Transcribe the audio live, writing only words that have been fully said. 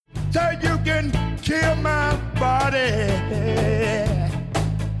Say you can kill my body,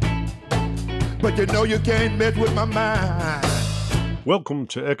 but you know you can't mess with my mind. Welcome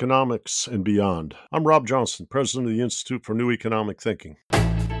to Economics and Beyond. I'm Rob Johnson, president of the Institute for New Economic Thinking.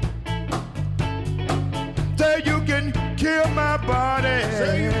 Say you can kill my body,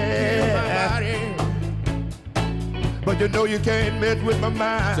 but you know you can't mess with my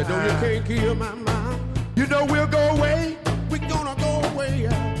mind. Say no, you can't kill my mind. You know we'll go away. We're gonna go away.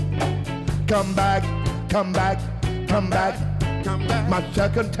 Come back, come back, come back, Come back. my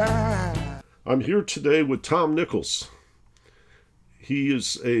second time. I'm here today with Tom Nichols. He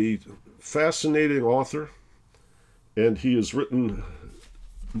is a fascinating author, and he has written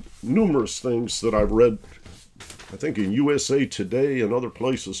numerous things that I've read, I think, in USA Today and other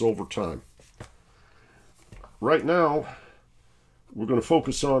places over time. Right now, we're going to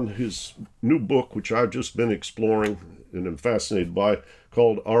focus on his new book, which I've just been exploring and am fascinated by,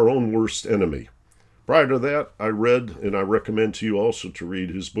 called Our Own Worst Enemy. Prior to that, I read, and I recommend to you also to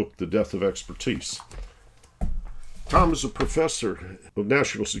read his book, The Death of Expertise. Tom is a professor of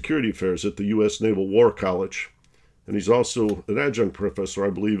national security affairs at the U.S. Naval War College, and he's also an adjunct professor,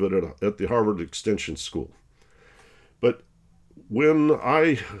 I believe, at the Harvard Extension School. But when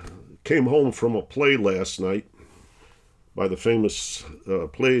I came home from a play last night by the famous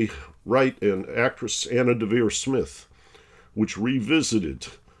playwright and actress Anna Deavere Smith, which revisited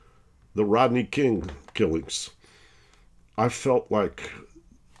the Rodney King killings, I felt like,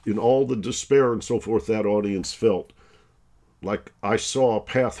 in all the despair and so forth that audience felt, like I saw a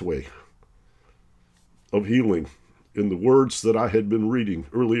pathway of healing in the words that I had been reading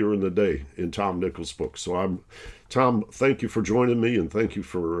earlier in the day in Tom Nichols' book. So Tom, thank you for joining me, and thank you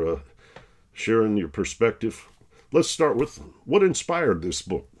for sharing your perspective. Let's start with what inspired this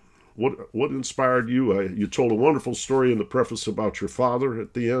book. What inspired you? You told a wonderful story in the preface about your father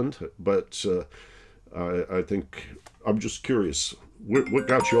at the end, but I think I'm just curious. What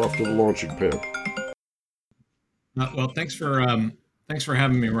got you off to the launching pad? Well, thanks for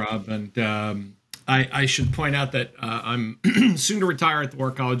having me, Rob. And I should point out that I'm soon to retire at the War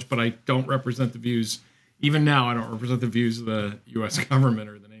College, but I don't represent the views. Even now, I don't represent the views of the U.S. government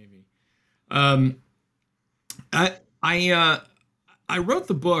or the Navy. I wrote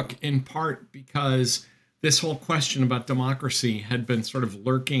the book in part because this whole question about democracy had been sort of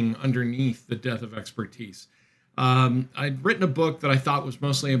lurking underneath The Death of Expertise. I'd written a book that I thought was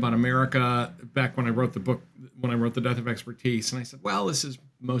mostly about America back when I wrote the book, when I wrote The Death of Expertise. And I said, well, this is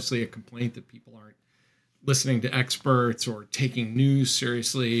mostly a complaint that people aren't listening to experts or taking news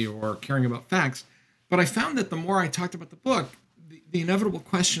seriously or caring about facts. But I found that the more I talked about the book, the inevitable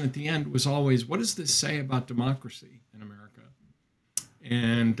question at the end was always, what does this say about democracy in America?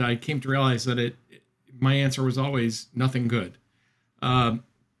 And I came to realize that my answer was always nothing good. And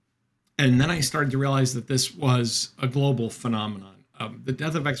then I started to realize that this was a global phenomenon. The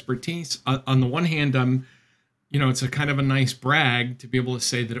Death of Expertise, on the one hand, it's a kind of a nice brag to be able to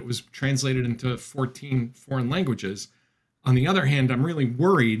say that it was translated into 14 foreign languages. On the other hand, I'm really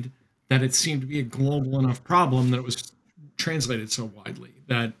worried that it seemed to be a global enough problem that it was translated so widely,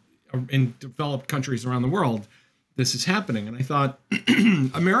 that in developed countries around the world, this is happening. And I thought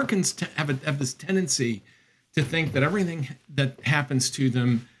Americans have this tendency to think that everything that happens to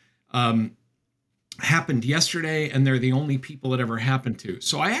them happened yesterday, and they're the only people it ever happened to.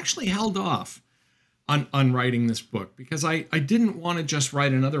 So I actually held off on writing this book because I didn't want to just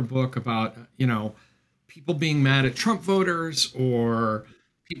write another book about, people being mad at Trump voters, or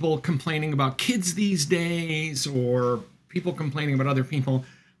people complaining about kids these days, or people complaining about other people.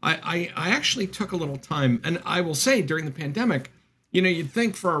 I actually took a little time, and I will say during the pandemic, you'd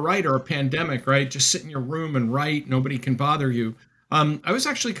think for a writer, a pandemic, right? Just sit in your room and write, nobody can bother you. I was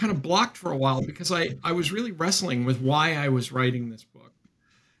actually kind of blocked for a while because I was really wrestling with why I was writing this book.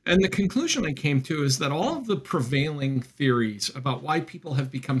 And the conclusion I came to is that all of the prevailing theories about why people have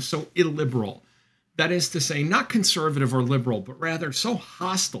become so illiberal, that is to say, not conservative or liberal, but rather so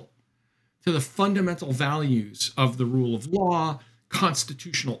hostile to the fundamental values of the rule of law,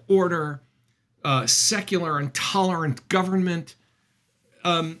 constitutional order, secular and tolerant government,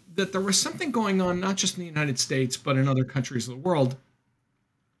 that there was something going on, not just in the United States, but in other countries of the world.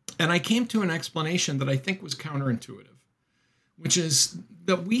 And I came to an explanation that I think was counterintuitive, which is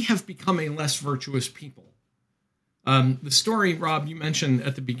that we have become a less virtuous people. The story, Rob, you mentioned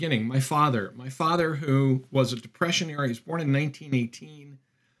at the beginning, my father, who was a Depression era, he was born in 1918.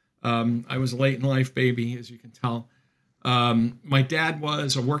 I was a late in life baby, as you can tell. My dad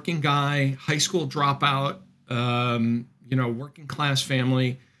was a working guy, high school dropout, working class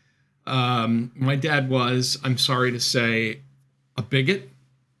family. My dad was, I'm sorry to say, a bigot.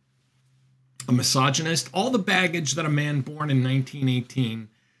 a misogynist, all the baggage that a man born in 1918,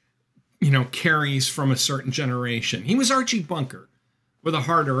 carries from a certain generation. He was Archie Bunker with a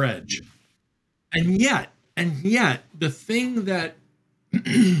harder edge. And yet, the thing that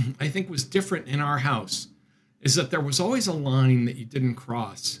I think was different in our house is that there was always a line that you didn't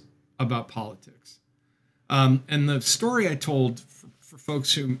cross about politics. And the story I told for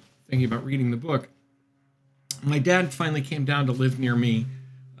folks who are thinking about reading the book, my dad finally came down to live near me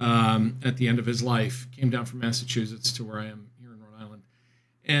at the end of his life, came down from Massachusetts to where I am here in Rhode Island.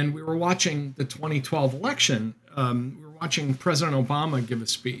 And we were watching the 2012 election. We were watching President Obama give a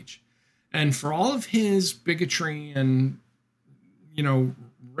speech. And for all of his bigotry and,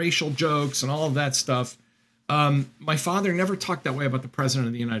 racial jokes and all of that stuff, my father never talked that way about the president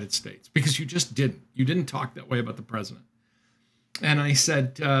of the United States, because you just didn't. You didn't talk that way about the president. And I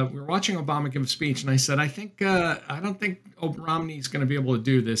said, we were watching Obama give a speech, and I said, I don't think Romney's going to be able to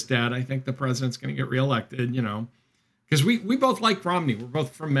do this, Dad. I think the president's going to get reelected, because we both like Romney. We're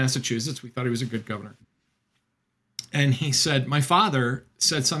both from Massachusetts. We thought he was a good governor. And he said, my father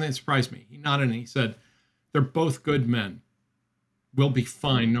said something that surprised me. He nodded and he said, they're both good men. We'll be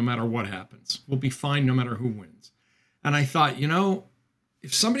fine no matter what happens. We'll be fine no matter who wins. And I thought,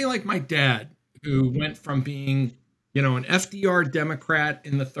 if somebody like my dad, who went from being, an FDR Democrat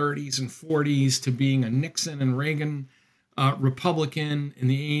in the 30s and 40s to being a Nixon and Reagan Republican in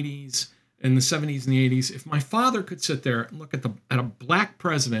the 80s, in the 70s and the 80s, if my father could sit there and look at a black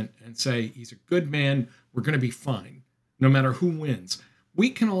president and say, he's a good man, we're going to be fine, no matter who wins. We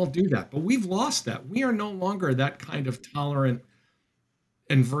can all do that, but we've lost that. We are no longer that kind of tolerant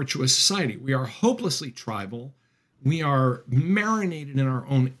and virtuous society. We are hopelessly tribal. We are marinated in our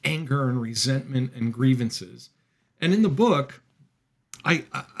own anger and resentment and grievances. And in the book,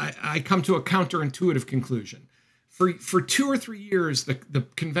 I come to a counterintuitive conclusion. For 2 or 3 years, the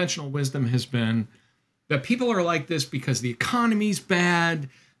conventional wisdom has been that people are like this because the economy's bad,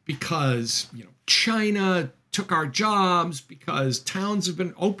 because China took our jobs, because towns have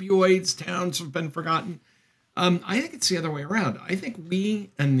been forgotten. I think it's the other way around. I think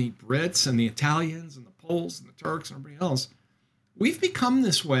we and the Brits and the Italians and the Poles and the Turks and everybody else, we've become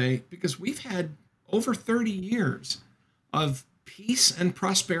this way because we've had over 30 years of peace and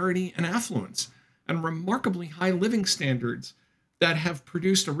prosperity and affluence and remarkably high living standards that have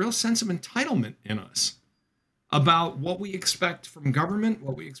produced a real sense of entitlement in us about what we expect from government,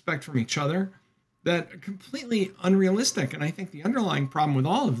 what we expect from each other, that are completely unrealistic. And I think the underlying problem with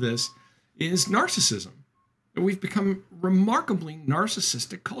all of this is narcissism. We've become a remarkably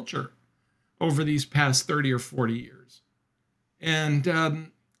narcissistic culture over these past 30 or 40 years. And, and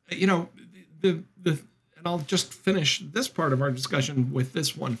I'll just finish this part of our discussion with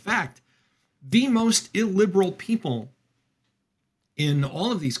this one fact. The most illiberal people in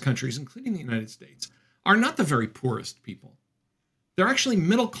all of these countries, including the United States, are not the very poorest people. They're actually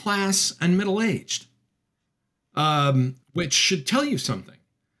middle class and middle-aged, which should tell you something.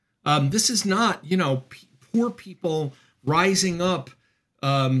 This is not, poor people rising up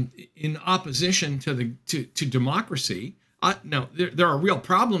in opposition to democracy. Now, there are real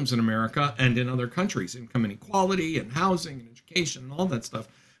problems in America and in other countries, income inequality and housing and education and all that stuff.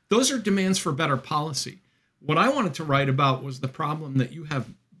 Those are demands for better policy. What I wanted to write about was the problem that you have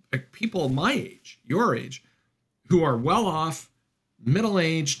people my age, your age, who are well off,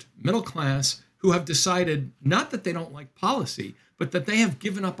 middle-aged, middle class, who have decided not that they don't like policy, but that they have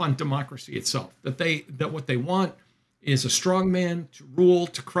given up on democracy itself, that what they want is a strong man to rule,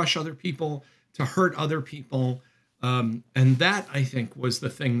 to crush other people, to hurt other people. And that, I think, was the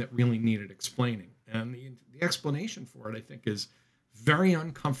thing that really needed explaining. And the explanation for it, I think, is very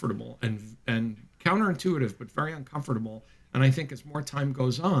uncomfortable and counterintuitive, but very uncomfortable. And I think as more time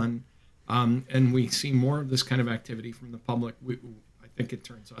goes on, and we see more of this kind of activity from the public, I think it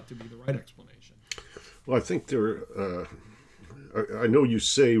turns out to be the right explanation. Well, I think I know you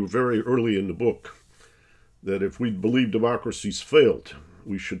say very early in the book that if we believe democracy's failed,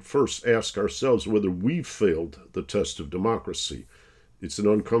 we should first ask ourselves whether we've failed the test of democracy. It's an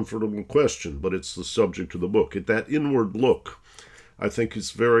uncomfortable question, but it's the subject of the book. That inward look, I think,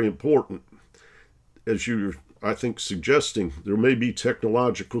 is very important. As you're, I think, suggesting, there may be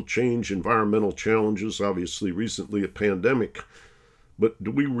technological change, environmental challenges, obviously recently a pandemic, but do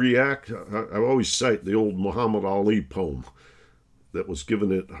we react? I always cite the old Muhammad Ali poem that was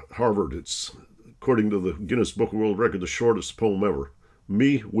given at Harvard. It's, according to the Guinness Book of World Record, the shortest poem ever.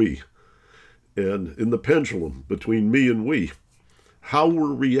 Me, we. And in the pendulum between me and we, how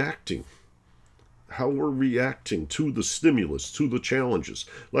we're reacting to the stimulus, to the challenges.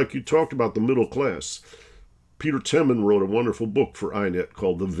 Like you talked about the middle class. Peter Temin wrote a wonderful book for INET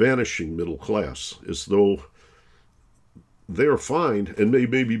called The Vanishing Middle Class, as though they are fine and may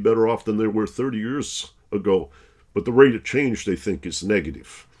be better off than they were 30 years ago, but the rate of change, they think, is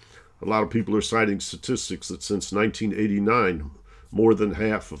negative. A lot of people are citing statistics that since 1989, more than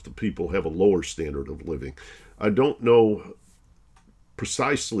half of the people have a lower standard of living. I don't know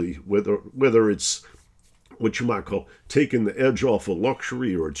precisely whether it's what you might call taking the edge off of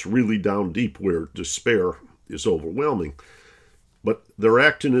luxury, or it's really down deep where despair is overwhelming. But they're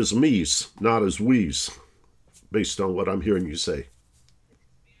acting as me's, not as we's, based on what I'm hearing you say.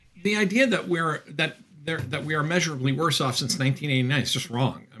 The idea that we are measurably worse off since 1989 is just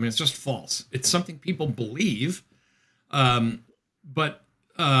wrong. I mean, it's just false. It's something people believe, but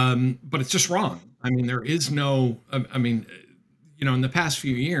it's just wrong. I mean, there is no. In the past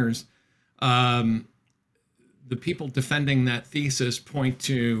few years, the people defending that thesis point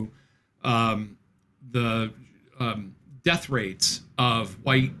to the death rates of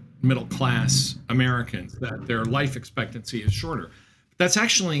white middle class Americans, that their life expectancy is shorter. That's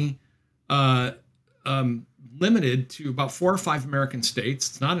actually limited to about 4 or 5 American states.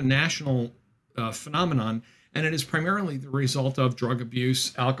 It's not a national phenomenon, and it is primarily the result of drug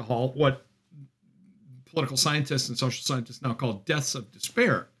abuse, alcohol, what political scientists and social scientists now call deaths of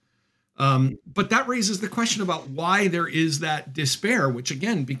despair. But that raises the question about why there is that despair, which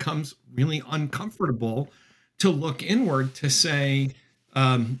again becomes really uncomfortable to look inward to say,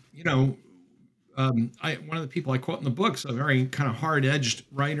 one of the people I quote in the books, a very kind of hard-edged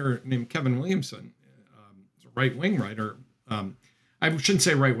writer named Kevin Williamson, he's a right-wing writer. I shouldn't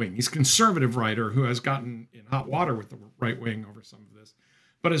say right-wing. He's a conservative writer who has gotten in hot water with the right wing over some of this.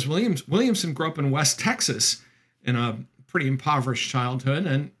 But as Williamson grew up in West Texas in a pretty impoverished childhood,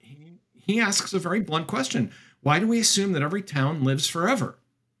 and he asks a very blunt question. Why do we assume that every town lives forever?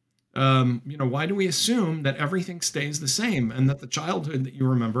 Why do we assume that everything stays the same and that the childhood that you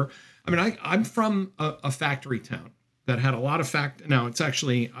remember? I mean, I'm from a factory town that had a lot of now it's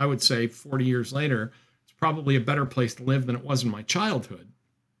actually, I would say 40 years later, it's probably a better place to live than it was in my childhood.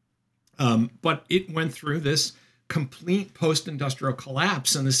 But it went through this complete post-industrial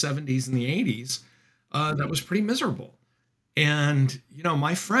collapse in the 70s and the 80s that was pretty miserable. And,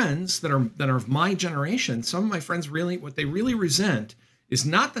 my friends that are of my generation, some of my friends what they really resent is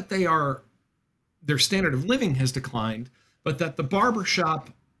not that their standard of living has declined, but that the barber shop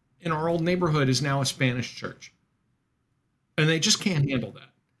in our old neighborhood is now a Spanish church. And they just can't handle that.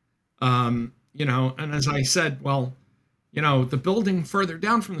 And as I said, the building further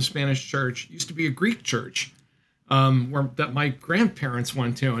down from the Spanish church used to be a Greek church that my grandparents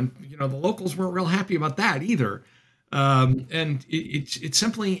went to. And, the locals weren't real happy about that either. And it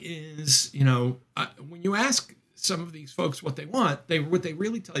simply is, when you ask some of these folks what they want, what they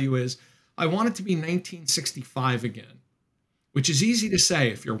really tell you is, I want it to be 1965 again, which is easy to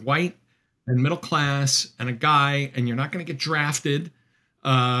say if you're white and middle class and a guy and you're not going to get drafted.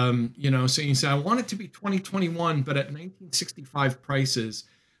 So you say, I want it to be 2021, but at 1965 prices,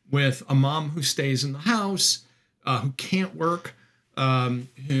 with a mom who stays in the house, who can't work,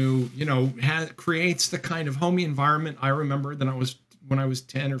 who creates the kind of homey environment I remember that when I was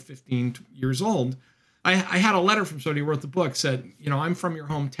 10 or 15 years old. I had a letter from somebody who wrote the book, said, I'm from your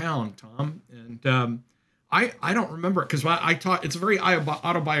hometown, Tom, and I don't remember it because I taught. It's a very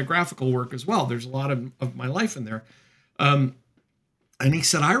autobiographical work as well. There's a lot of my life in there. And he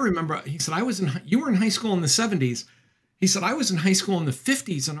said, I remember. He said, you were in high school in the 70s. He said, I was in high school in the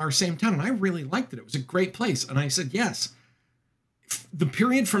 50s in our same town, and I really liked it. It was a great place. And I said, yes. The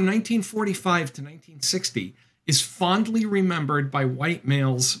period from 1945 to 1960 is fondly remembered by white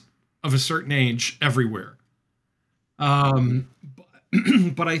males of a certain age everywhere. But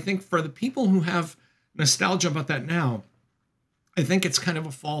I think for the people who have nostalgia about that now, I think it's kind of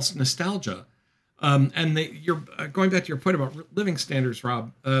a false nostalgia. And you're going back to your point about living standards,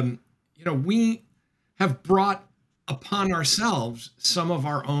 Rob. We have brought upon ourselves some of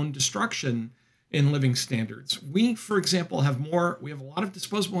our own destruction in living standards. We, for example, we have a lot of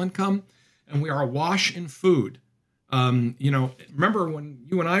disposable income, and we are awash in food. Remember when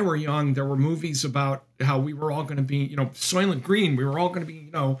you and I were young, there were movies about how we were all going to be, Soylent Green. We were all going to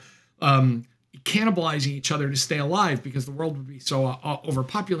be, cannibalizing each other to stay alive because the world would be so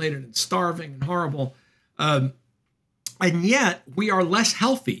overpopulated and starving and horrible. And yet we are less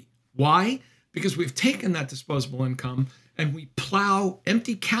healthy. Why? Because we've taken that disposable income and we plow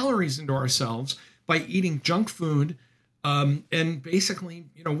empty calories into ourselves by eating junk food. And basically,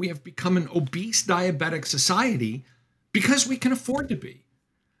 we have become an obese diabetic society because we can afford to be.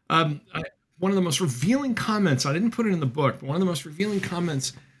 One of the most revealing comments, I didn't put it in the book, but one of the most revealing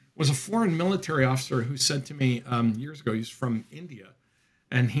comments was a foreign military officer who said to me years ago, he's from India,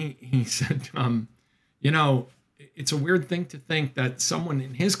 and he said, you know, it's a weird thing to think that someone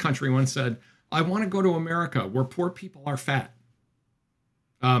in his country once said, I want to go to America where poor people are fat,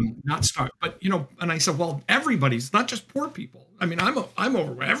 not starved. But, you know, and I said, well, everybody's not just poor people. I mean, I'm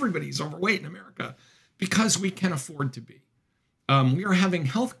overweight. Everybody's overweight in America because we can afford to be. We are having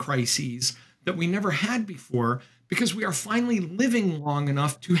health crises that we never had before because we are finally living long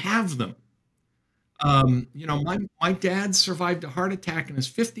enough to have them. You know, my dad survived a heart attack in his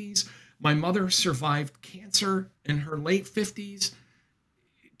 50s. My mother survived cancer in her late 50s.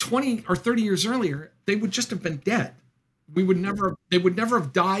 20 or 30 years earlier, they would just have been dead. They would never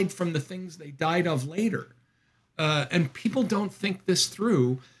have died from the things they died of later. And people don't think this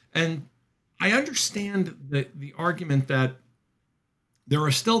through. And I understand the argument that there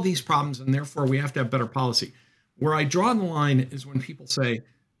are still these problems and therefore we have to have better policy. Where I draw the line is when people say,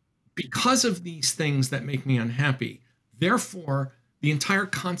 because of these things that make me unhappy, therefore the entire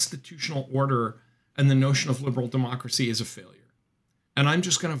constitutional order and the notion of liberal democracy is a failure. And I'm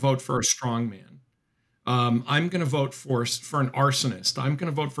just going to vote for a strong man. I'm going to vote for an arsonist. I'm going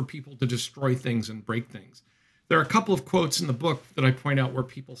to vote for people to destroy things and break things. There are a couple of quotes in the book that I point out where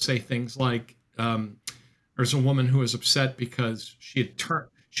people say things like, there's a woman who was upset because she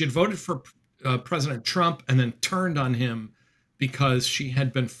had voted for President Trump and then turned on him because she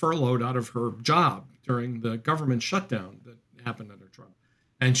had been furloughed out of her job during the government shutdown that happened under Trump.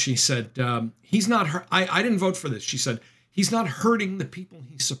 And she said, he's not hurt. I didn't vote for this. She said, he's not hurting the people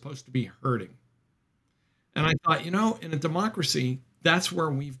he's supposed to be hurting. And I thought, you know, in a democracy, that's where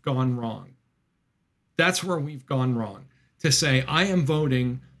we've gone wrong. That's where we've gone wrong. To say, I am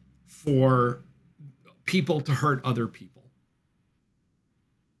voting for people to hurt other people.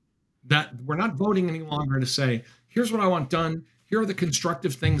 That we're not voting any longer to say, here's what I want done. Here are the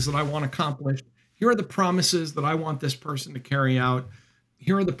constructive things that I want accomplished. Here are the promises that I want this person to carry out.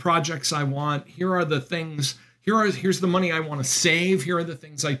 Here are the projects I want. Here are the things. Here's the money I want to save. Here are the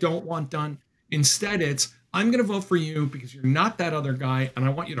things I don't want done. Instead, it's, I'm going to vote for you because you're not that other guy, and I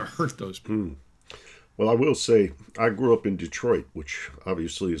want you to hurt those people. Well, I will say, I grew up in Detroit, which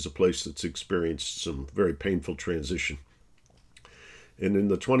obviously is a place that's experienced some very painful transition. And in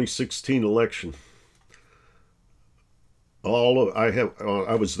the 2016 election,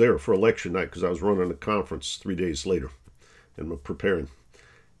 I was there for election night because I was running a conference 3 days later and preparing.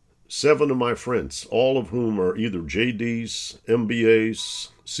 7 of my friends, all of whom are either JDs, MBAs,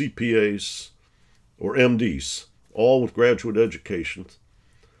 CPAs, or MDs, all with graduate educations.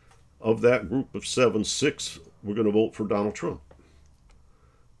 Of that group of 7, 6 were going to vote for Donald Trump.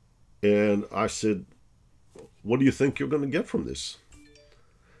 And I said, what do you think you're going to get from this?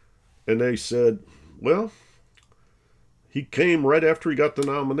 And they said, well, he came right after he got the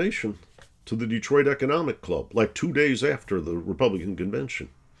nomination to the Detroit Economic Club, like 2 days after the Republican convention,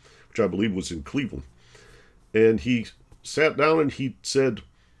 which I believe was in Cleveland. And he sat down and he said,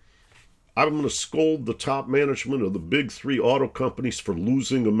 I'm going to scold the top management of the big 3 auto companies for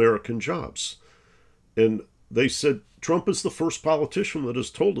losing American jobs. And they said, Trump is the first politician that has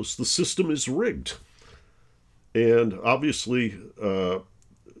told us the system is rigged. And obviously,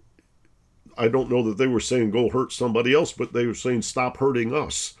 I don't know that they were saying go hurt somebody else, but they were saying stop hurting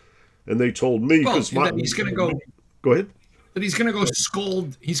us. And they told me because he's going to go. Go ahead. That he's going to go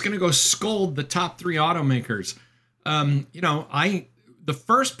scold. He's going to go scold the top 3 automakers. You know, the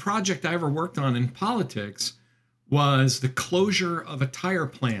first project I ever worked on in politics was the closure of a tire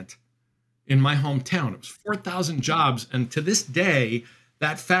plant in my hometown. It was 4,000 jobs, and to this day,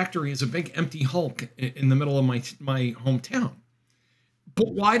 that factory is a big empty hulk in the middle of my hometown.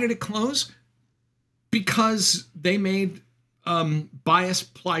 But why did it close? Because they made bias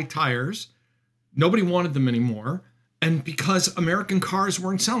ply tires. Nobody wanted them anymore. And because American cars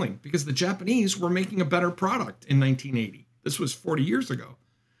weren't selling, because the Japanese were making a better product in 1980. This was 40 years ago.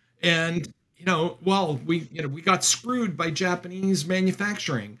 And, you know, well, we got screwed by Japanese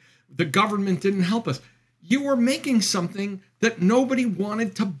manufacturing. The government didn't help us. You were making something that nobody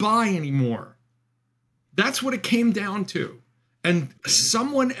wanted to buy anymore. That's what it came down to. And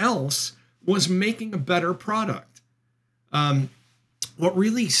someone else was making a better product. What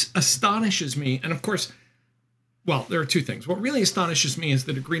really astonishes me, and of course, well, there are 2 things. What really astonishes me is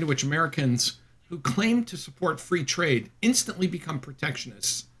the degree to which Americans who claim to support free trade instantly become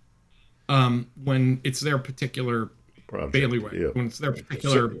protectionists when it's their particular bailiwick, when it's their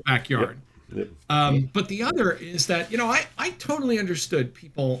particular backyard. But the other is that, you know, I totally understood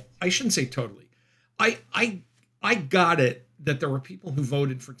people. I shouldn't say totally. I got it that there were people who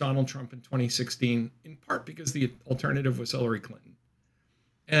voted for Donald Trump in 2016, in part because the alternative was Hillary Clinton.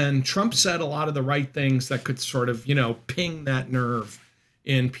 And Trump said a lot of the right things that could sort of, ping that nerve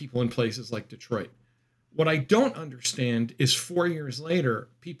in people in places like Detroit. What I don't understand is 4 years later,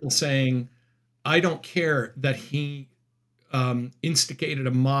 people saying, I don't care that he instigated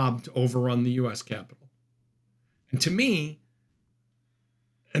a mob to overrun the U.S. Capitol. And to me,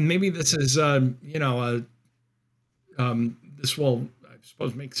 and maybe this is, this will, I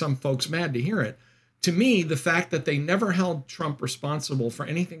suppose, make some folks mad to hear it. To me, the fact that they never held Trump responsible for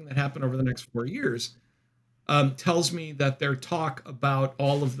anything that happened over the next 4 years tells me that their talk about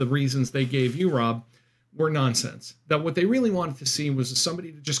all of the reasons they gave you, Rob, were nonsense. That what they really wanted to see was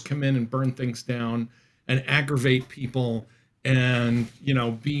somebody to just come in and burn things down and aggravate people and,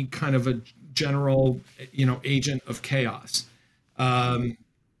 be kind of a general, agent of chaos.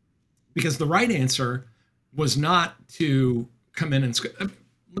 Because the right answer was not to come in and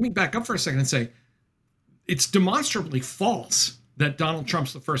let me back up for a second and say, it's demonstrably false that Donald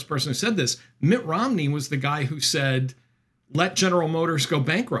Trump's the first person who said this. Mitt Romney was the guy who said, let General Motors go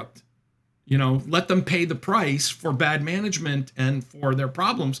bankrupt. Let them pay the price for bad management and for their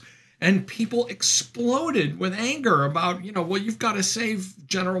problems. And people exploded with anger about, well, you've got to save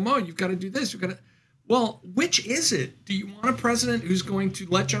General Motors. You've got to do this. You've got to. Well, which is it? Do you want a president who's going to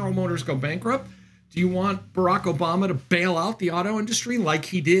let General Motors go bankrupt? Do you want Barack Obama to bail out the auto industry like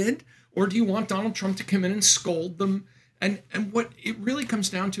he did? Or do you want Donald Trump to come in and scold them? And what it really comes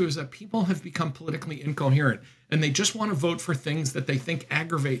down to is that people have become politically incoherent and they just want to vote for things that they think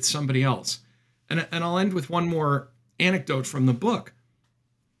aggravate somebody else. And I'll end with one more anecdote from the book.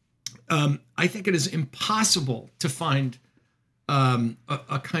 I think it is impossible to find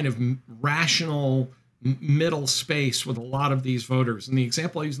a kind of rational middle space with a lot of these voters. And the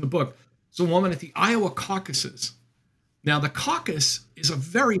example I use in the book is a woman at the Iowa caucuses. Now, the caucus is a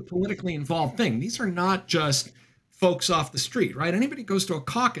very politically involved thing. These are not just folks off the street, right? Anybody who goes to a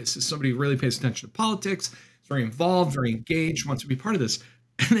caucus is somebody who really pays attention to politics, is very involved, very engaged, wants to be part of this.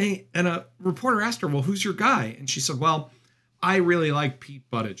 And a reporter asked her, well, who's your guy? And she said, well, I really like Pete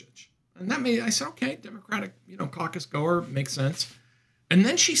Buttigieg. And I said, okay, Democratic, caucus goer, makes sense. And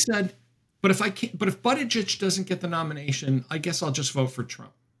then she said, but if Buttigieg doesn't get the nomination, I guess I'll just vote for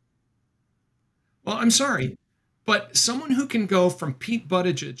Trump. Well, I'm sorry, but someone who can go from Pete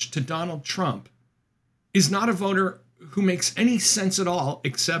Buttigieg to Donald Trump is not a voter who makes any sense at all,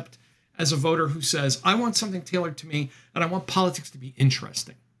 except as a voter who says, I want something tailored to me and I want politics to be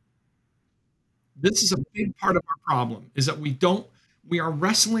interesting. This is a big part of our problem, is that we are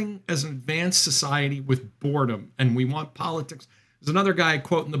wrestling as an advanced society with boredom, and we want politics. There's another guy I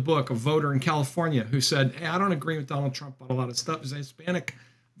quote in the book, a voter in California, who said, hey, I don't agree with Donald Trump about a lot of stuff. He's a Hispanic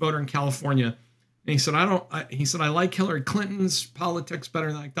voter in California. And he said, I like Hillary Clinton's politics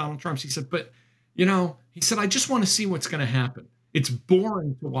better than like Donald Trump's. He said, but, he said, I just want to see what's going to happen. It's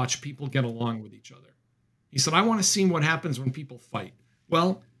boring to watch people get along with each other. He said, I want to see what happens when people fight.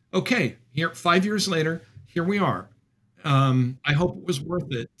 Well, okay, here 5 years later, here we are. I hope it was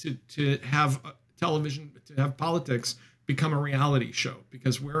worth it to have television, to have politics become a reality show,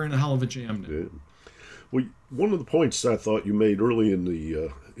 because we're in a hell of a jam now. Yeah. Well, one of the points I thought you made early in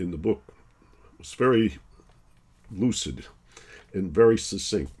the book was very lucid and very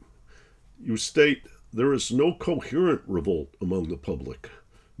succinct. You state, there is no coherent revolt among the public,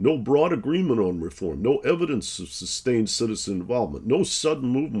 no broad agreement on reform, no evidence of sustained citizen involvement, no sudden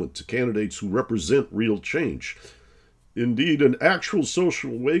movement to candidates who represent real change. Indeed, an actual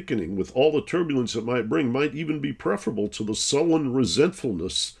social awakening with all the turbulence it might bring might even be preferable to the sullen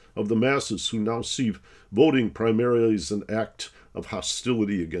resentfulness of the masses who now see voting primarily as an act of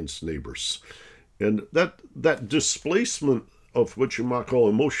hostility against neighbors. And that displacement of what you might call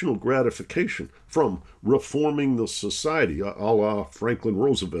emotional gratification from reforming the society, a la Franklin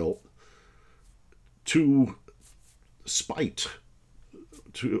Roosevelt, to spite.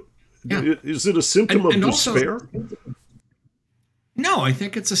 Is it a symptom of despair? No, I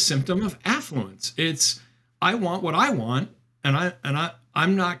think it's a symptom of affluence. It's, I want what I want, and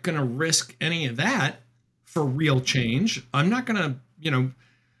I'm not going to risk any of that for real change. I'm not going to,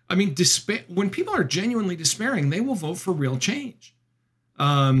 despair. When people are genuinely despairing, they will vote for real change.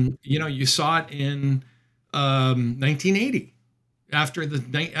 You saw it in 1980, after the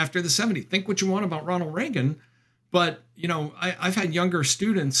 70s. Think what you want about Ronald Reagan, but I've had younger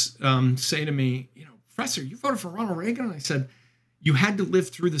students say to me, Professor, you voted for Ronald Reagan? And I said, you had to live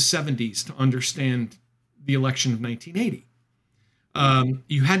through the 70s to understand the election of 1980.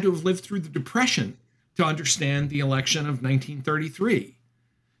 You had to have lived through the Depression to understand the election of 1933.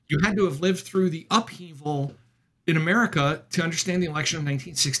 You had to have lived through the upheaval in America to understand the election of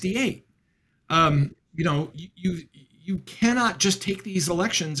 1968. You You cannot just take these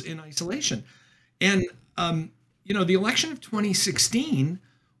elections in isolation. And, the election of 2016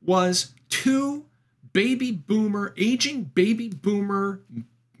 was two aging baby boomer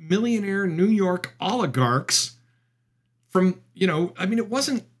millionaire New York oligarchs from, it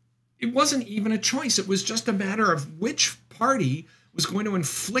wasn't even a choice. It was just a matter of which party was going to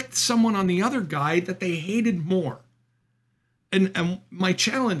inflict someone on the other guy that they hated more. And my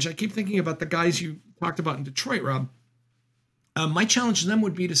challenge, I keep thinking about the guys you talked about in Detroit, Rob. My challenge to them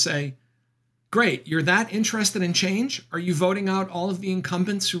would be to say, great, you're that interested in change? Are you voting out all of the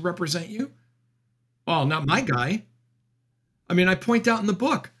incumbents who represent you? Well, not my guy. I mean, I point out in the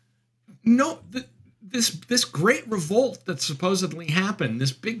book, no, this great revolt that supposedly happened,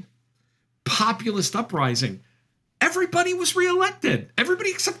 this big populist uprising, everybody was reelected.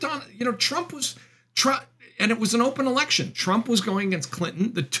 Everybody except Trump, and it was an open election. Trump was going against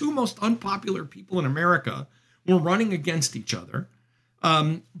Clinton. The two most unpopular people in America were running against each other.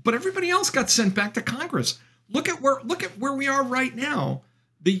 But everybody else got sent back to Congress. Look at where we are right now.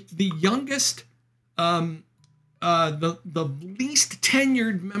 The youngest, the least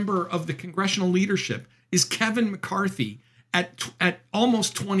tenured member of the congressional leadership is Kevin McCarthy at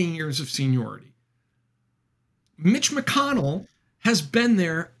almost 20 years of seniority. Mitch McConnell has been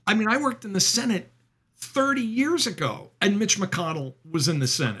there. I mean, I worked in the Senate 30 years ago, and Mitch McConnell was in the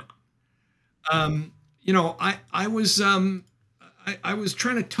Senate. I was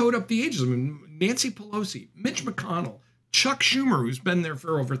trying to tote up the ages. I mean, Nancy Pelosi, Mitch McConnell, Chuck Schumer, who's been there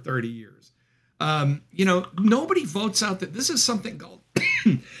for over 30 years. Nobody votes out that this is something called,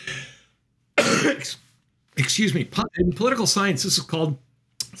 excuse me, in political science, this is called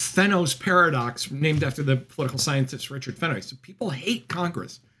Fenno's paradox, named after the political scientist Richard Fenno. So people hate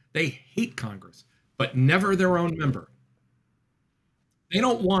Congress. They hate Congress, but never their own member. They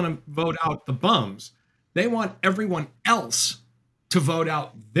don't want to vote out the bums. They want everyone else to vote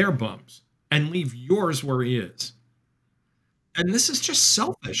out their bums and leave yours where he is. And this is just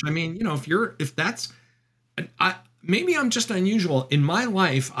selfish. I mean, maybe I'm just unusual. In my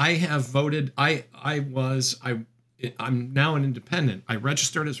life, I have voted. I'm now an independent. I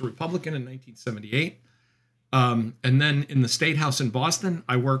registered as a Republican in 1978. And then in the State House in Boston,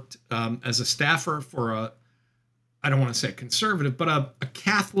 I worked as a staffer for I don't want to say a conservative, but a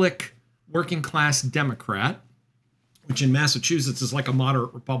Catholic working class Democrat, which in Massachusetts is like a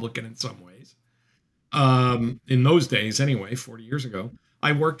moderate Republican in some ways. In those days, anyway, 40 years ago,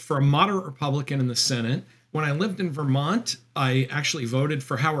 I worked for a moderate Republican in the Senate. When I lived in Vermont, I actually voted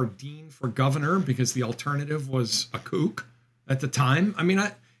for Howard Dean for governor because the alternative was a kook at the time. I mean,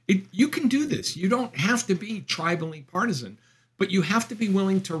 you can do this. You don't have to be tribally partisan, but you have to be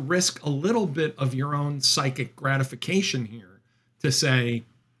willing to risk a little bit of your own psychic gratification here to say,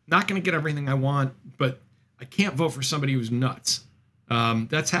 not going to get everything I want, but I can't vote for somebody who's nuts.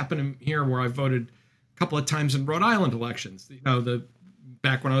 That's happened here where I voted a couple of times in Rhode Island elections,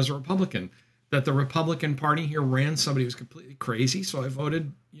 back when I was a Republican, that the Republican Party here ran somebody who was completely crazy. So I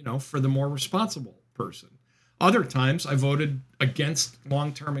voted, for the more responsible person. Other times I voted against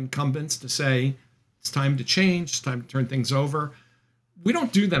long-term incumbents to say, it's time to change, it's time to turn things over. We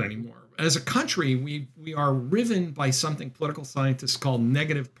don't do that anymore. As a country, we are riven by something political scientists call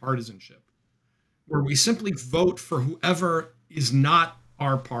negative partisanship, where we simply vote for whoever is not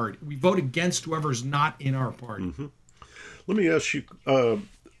our party. We vote against whoever's not in our party. Mm-hmm. Let me ask you,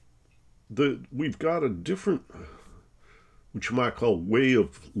 we've got a different, what you might call, way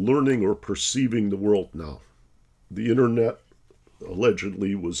of learning or perceiving the world now. The internet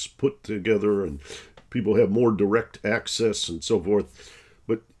allegedly was put together and people have more direct access and so forth.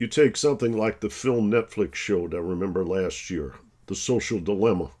 But you take something like the film Netflix showed, I remember last year, The Social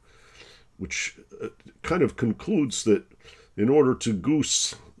Dilemma, which kind of concludes that in order to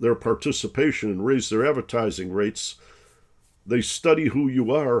goose their participation and raise their advertising rates, they study who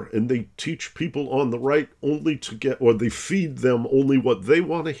you are and they teach people on the right only to get, or they feed them only what they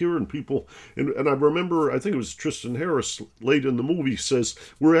want to hear. And people, and I remember, I think it was Tristan Harris late in the movie says,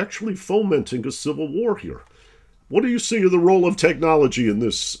 we're actually fomenting a civil war here. What do you see of the role of technology in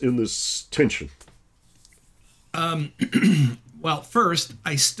this tension? Well, first,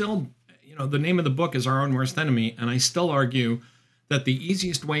 I still, the name of the book is Our Own Worst Enemy, and I still argue that the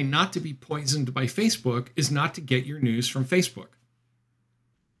easiest way not to be poisoned by Facebook is not to get your news from Facebook.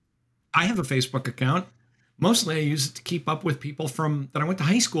 I have a Facebook account. Mostly I use it to keep up with people that I went to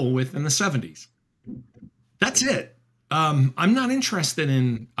high school with in the 70s. That's it. I'm not interested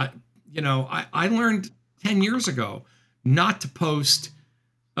in, I learned 10 years ago not to post,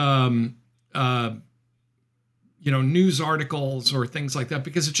 news articles or things like that,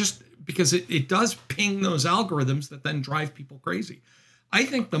 because because it does ping those algorithms that then drive people crazy. I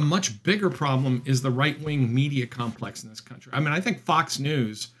think the much bigger problem is the right-wing media complex in this country. I mean, I think Fox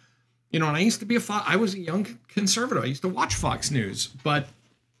News, and I used to be I was a young conservative. I used to watch Fox News, but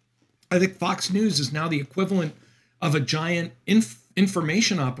I think Fox News is now the equivalent of a giant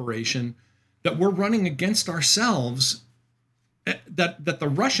information operation that we're running against ourselves, that the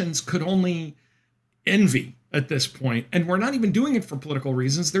Russians could only envy at this point. And we're not even doing it for political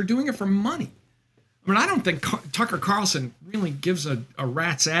reasons. They're doing it for money. I mean, I don't think Tucker Carlson really gives a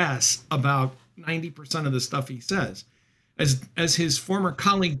rat's ass about 90% of the stuff he says. As his former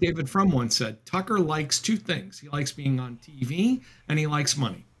colleague David Frum once said, Tucker likes two things. He likes being on TV and he likes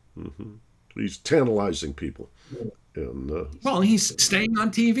money. Mm-hmm. He's tantalizing people. And, well, he's staying on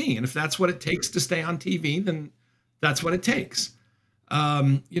TV. And if that's what it takes to stay on TV, then that's what it takes.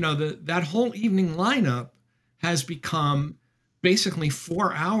 That whole evening lineup has become basically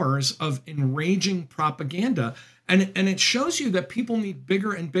 4 hours of enraging propaganda. And it shows you that people need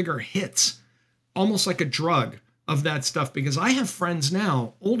bigger and bigger hits, almost like a drug of that stuff. Because I have friends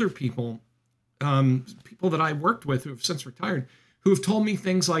now, older people, people that I worked with who have since retired, who have told me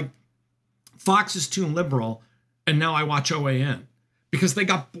things like, Fox is too liberal, and now I watch OAN. Because they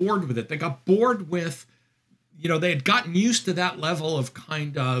got bored with it. They got bored with, they had gotten used to that level of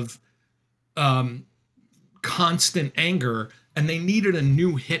kind of constant anger, and they needed a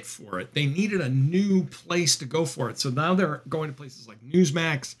new hit for it. They needed a new place to go for it. So now they're going to places like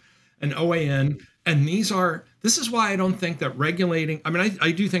Newsmax and OAN. And this is why I don't think that regulating,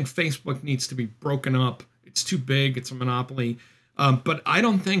 I do think Facebook needs to be broken up. It's too big. It's a monopoly. But I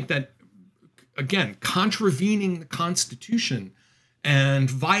don't think that, again, contravening the Constitution and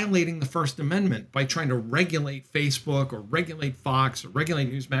violating the First Amendment by trying to regulate Facebook or regulate Fox or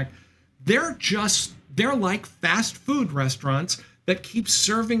regulate Newsmax, they're like fast food restaurants that keep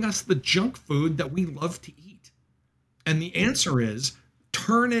serving us the junk food that we love to eat. And the answer is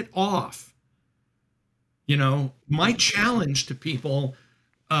turn it off. My challenge to people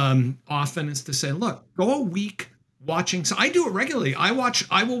often is to say, look, go a week watching. So I do it regularly. I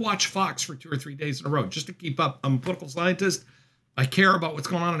will watch Fox for 2 or 3 days in a row just to keep up. I'm a political scientist. I care about what's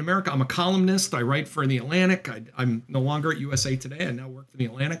going on in America. I'm a columnist. I write for The Atlantic. I'm no longer at USA Today. I now work for The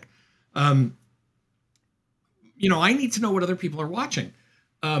Atlantic. I need to know what other people are watching.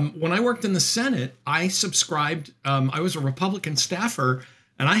 When I worked in the Senate, I subscribed. I was a Republican staffer,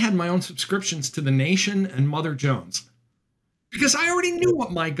 and I had my own subscriptions to The Nation and Mother Jones because I already knew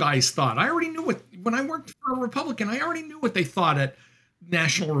what my guys thought. I already knew when I worked for a Republican, I already knew what they thought at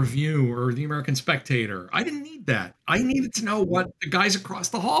National Review or The American Spectator. I didn't need that. I needed to know what the guys across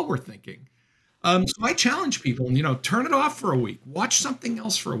the hall were thinking. So I challenge people, turn it off for a week, watch something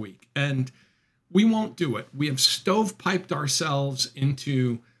else for a week. And we won't do it. We have stovepiped ourselves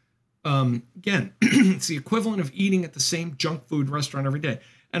into, again, it's the equivalent of eating at the same junk food restaurant every day.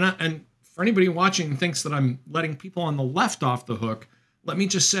 And for anybody watching who thinks that I'm letting people on the left off the hook, let me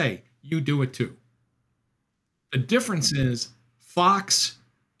just say, you do it too. The difference is Fox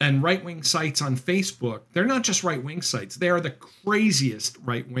and right-wing sites on Facebook, they're not just right-wing sites. They are the craziest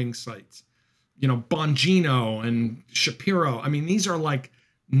right-wing sites. Bongino and Shapiro. These are like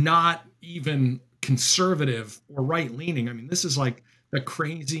not even conservative or right-leaning. This is like the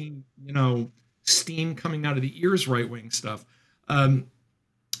crazy, steam coming out of the ears right-wing stuff.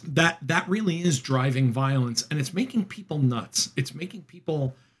 That really is driving violence, and it's making people nuts. It's making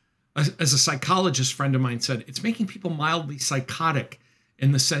people, as a psychologist friend of mine said, it's making people mildly psychotic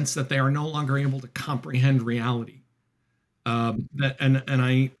in the sense that they are no longer able to comprehend reality. And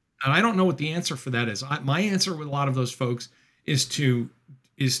I don't know what the answer for that is. My answer with a lot of those folks is to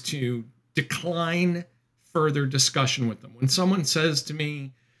decline further discussion with them. When someone says to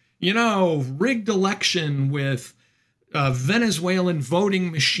me, rigged election with Venezuelan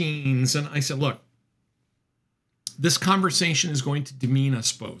voting machines, and I said, look, this conversation is going to demean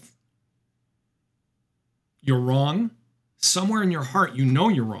us both. You're wrong. Somewhere in your heart,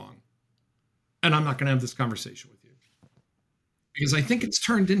 you're wrong. And I'm not going to have this conversation with you. Because I think it's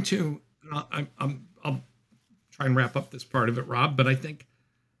turned into, I'll try and wrap up this part of it, Rob, but I think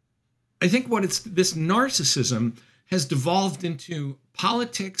this narcissism has devolved into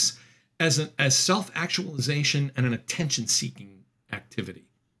politics as self-actualization and an attention-seeking activity.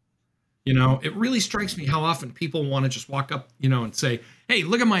 It really strikes me how often people want to just walk up, and say, hey,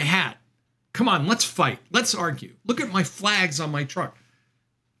 look at my hat. Come on, let's fight. Let's argue. Look at my flags on my truck.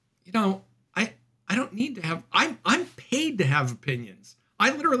 I don't need to have, I'm paid to have opinions.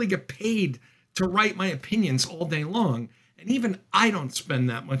 I literally get paid to write my opinions all day long. And even I don't spend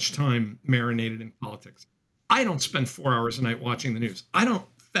that much time marinated in politics. I don't spend 4 hours a night watching the news. I don't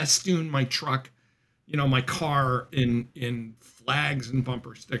festoon my truck, my car in flags and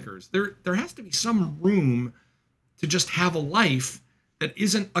bumper stickers. There has to be some room to just have a life that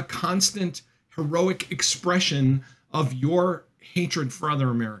isn't a constant heroic expression of your hatred for other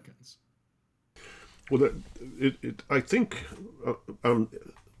Americans. Well, I think I'm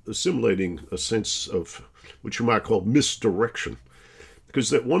assimilating a sense of what you might call misdirection.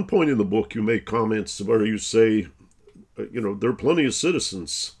 Because at one point in the book, you make comments where you say, there are plenty of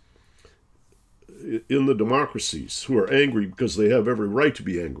citizens in the democracies who are angry because they have every right to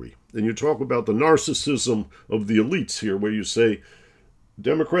be angry. And you talk about the narcissism of the elites here, where you say,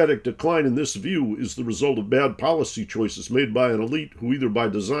 democratic decline in this view is the result of bad policy choices made by an elite who either by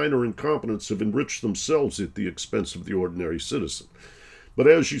design or incompetence have enriched themselves at the expense of the ordinary citizen. But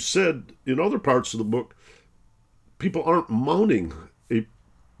as you said in other parts of the book, people aren't mounting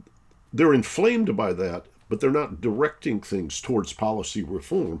they're inflamed by that, but they're not directing things towards policy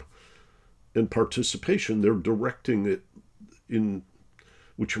reform and participation. They're directing it in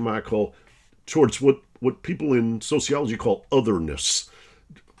what you might call towards what people in sociology call otherness.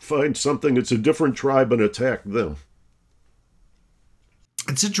 Find something that's a different tribe and attack them.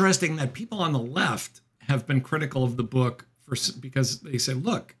 It's interesting that people on the left have been critical of the book because they say,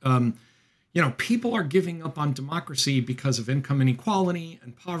 look, people are giving up on democracy because of income inequality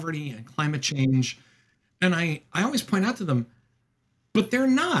and poverty and climate change. And I always point out to them, but they're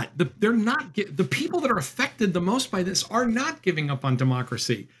not. The people that are affected the most by this are not giving up on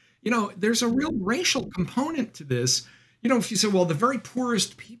democracy. There's a real racial component to this. If you say, well, the very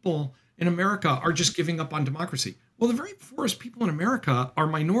poorest people in America are just giving up on democracy. Well, the very poorest people in America are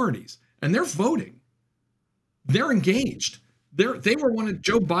minorities, and they're voting. They're engaged. They were one of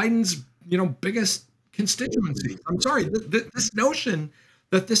Joe Biden's, biggest constituencies. I'm sorry, this notion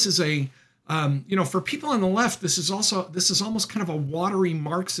that this is for people on the left, this is almost kind of a watery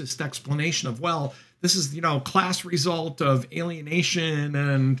Marxist explanation of, well, this is, class result of alienation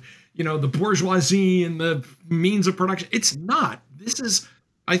and, the bourgeoisie and the means of production. It's not. This is,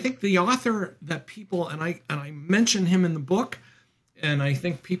 I think the author that people, and I mention him in the book, and I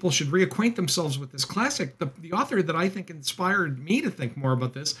think people should reacquaint themselves with this classic. The author that I think inspired me to think more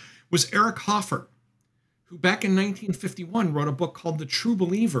about this was Eric Hoffer, who back in 1951 wrote a book called The True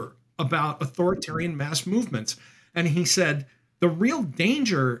Believer about authoritarian mass movements. And he said, the real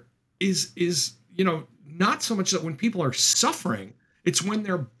danger is not so much that when people are suffering, it's when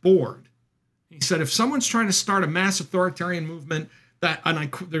they're bored. He said, if someone's trying to start a mass authoritarian movement, I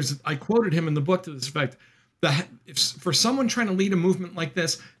quoted him in the book to this effect, that if for someone trying to lead a movement like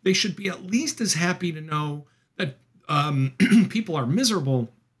this, they should be at least as happy to know that people are miserable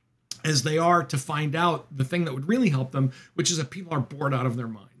as they are to find out the thing that would really help them, which is that people are bored out of their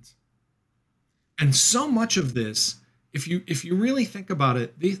minds. And so much of this, if you really think about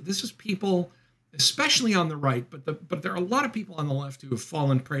it, this is people, especially on the right, but there are a lot of people on the left who have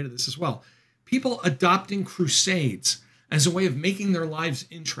fallen prey to this as well. People adopting crusades as a way of making their lives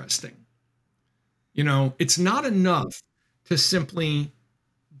interesting. It's not enough to simply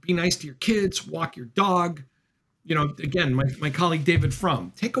be nice to your kids, walk your dog. Again, my colleague David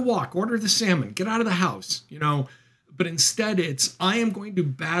Frum, take a walk, order the salmon, get out of the house, but instead it's, I am going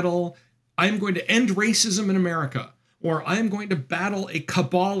to end racism in America, or I am going to battle a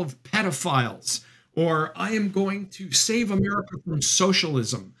cabal of pedophiles, or I am going to save America from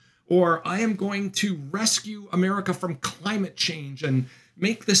socialism, or I am going to rescue America from climate change and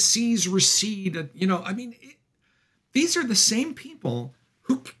make the seas recede. These are the same people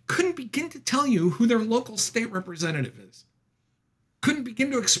who couldn't begin to tell you who their local state representative is, couldn't begin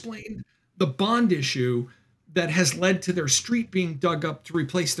to explain the bond issue that has led to their street being dug up to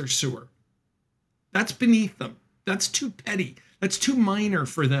replace their sewer. That's beneath them. That's too petty. That's too minor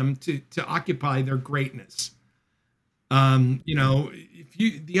for them to occupy their greatness. The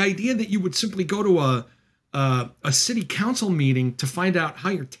idea that you would simply go to a city council meeting to find out how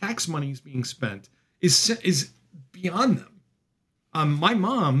your tax money is being spent is beyond them. My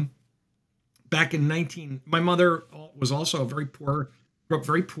mom, my mother was also very poor, grew up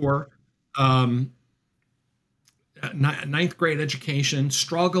very poor, ninth grade education,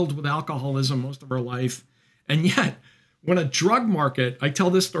 struggled with alcoholism most of her life. And yet, when a drug market, I tell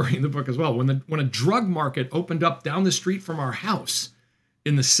this story in the book as well, when a drug market opened up down the street from our house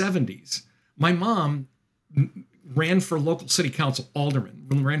in the 70s, my mom ran for local city council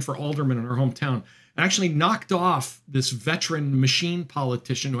ran for alderman in her hometown, and actually knocked off this veteran machine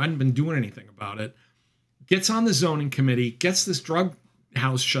politician who hadn't been doing anything about it, gets on the zoning committee, gets this drug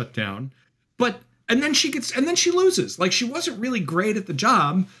house shut down, and then she loses. Like, she wasn't really great at the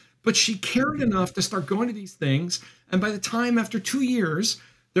job, but she cared enough to start going to these things. And by the time, after 2 years,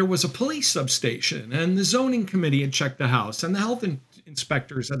 there was a police substation, and the zoning committee had checked the house, and the health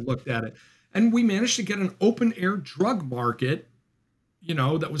inspectors had looked at it. And we managed to get an open air drug market,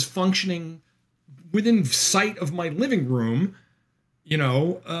 that was functioning within sight of my living room,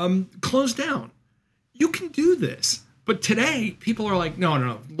 closed down. You can do this. But today, people are like,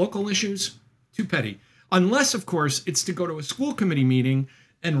 no, local issues, too petty. Unless, of course, it's to go to a school committee meeting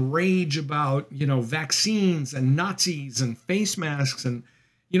and rage about, vaccines and Nazis and face masks. And,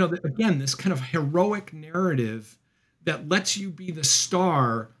 again, this kind of heroic narrative that lets you be the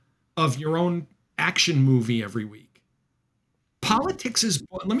star of your own action movie every week. Politics is,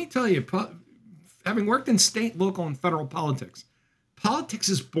 let me tell you, having worked in state, local, and federal politics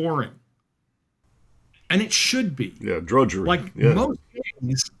is boring. And it should be. Yeah, drudgery. Most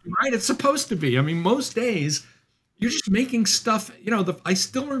days, right? It's supposed to be. I mean, most days, you're just making stuff. I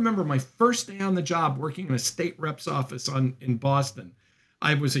still remember my first day on the job working in a state rep's office in Boston.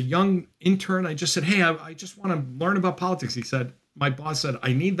 I was a young intern. I just said, hey, I just want to learn about politics. My boss said,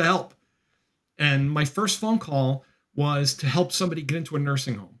 I need the help. And my first phone call was to help somebody get into a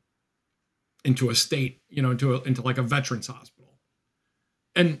nursing home, into a state, into like a veterans hospital.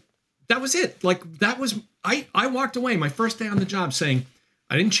 And that was it. I walked away my first day on the job saying,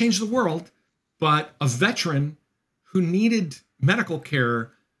 I didn't change the world, but a veteran who needed medical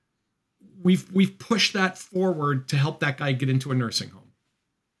care, we've pushed that forward to help that guy get into a nursing home.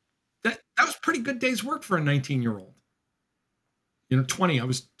 That was pretty good day's work for a 19-year-old. 20. I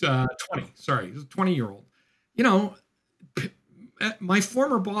was 20. Sorry, I was a 20-year-old. My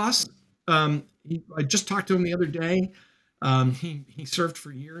former boss, I just talked to him the other day. He served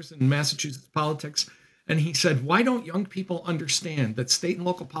for years in Massachusetts politics, and he said, why don't young people understand that state and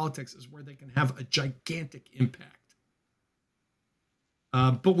local politics is where they can have a gigantic impact?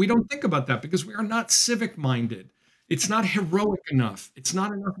 But we don't think about that because we are not civic-minded. It's not heroic enough. It's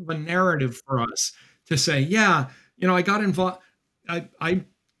not enough of a narrative for us to say, yeah, I got involved. I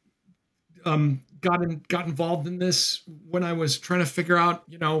got involved in this when I was trying to figure out,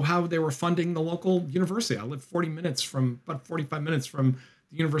 how they were funding the local university. I live about 45 minutes from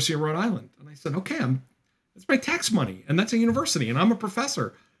the University of Rhode Island. And I said, okay, that's my tax money and that's a university and I'm a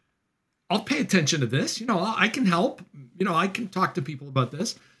professor. I'll pay attention to this. I can help, I can talk to people about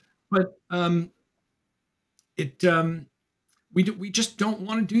this, but we just don't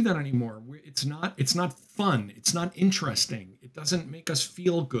want to do that anymore. It's not fun. It's not interesting. It doesn't make us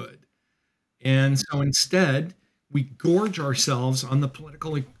feel good. And so instead, we gorge ourselves on the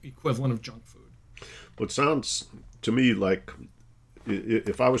political equivalent of junk food. What sounds to me like,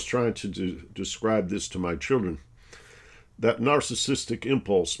 if I was trying to describe this to my children, that narcissistic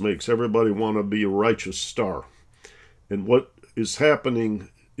impulse makes everybody want to be a righteous star. And what is happening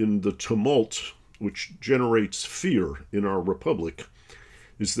in the tumult, which generates fear in our republic,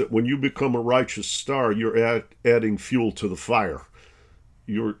 is that when you become a righteous star, you're adding fuel to the fire.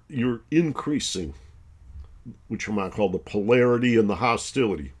 You're increasing, which I might call the polarity and the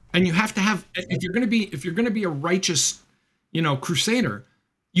hostility. And you have to have, if you're going to be a righteous, crusader,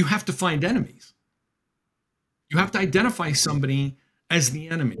 you have to find enemies. You have to identify somebody as the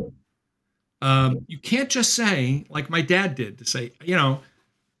enemy. You can't just say, like my dad did, to say,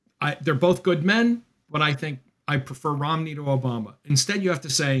 they're both good men, but I think I prefer Romney to Obama. Instead, you have to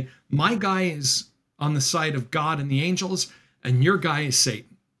say, my guy is on the side of God and the angels, and your guy is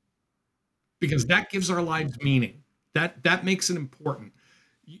Satan. Because that gives our lives meaning. That makes it important.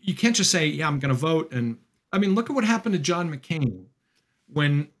 You can't just say, yeah, I'm going to vote. And I mean, look at what happened to John McCain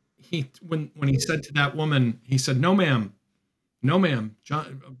when he said to that woman, he said, no, ma'am. Barack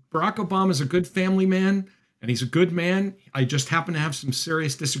Obama is a good family man, and he's a good man. I just happen to have some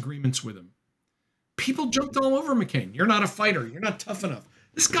serious disagreements with him. People jumped all over McCain. You're not a fighter. You're not tough enough.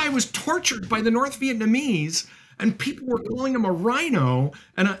 This guy was tortured by the North Vietnamese, and people were calling him a rhino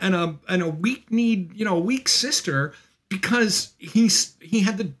and a weak-kneed, weak sister because he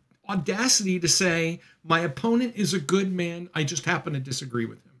had the audacity to say, my opponent is a good man. I just happen to disagree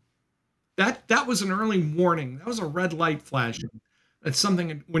with him. That was an early warning. That was a red light flashing. That's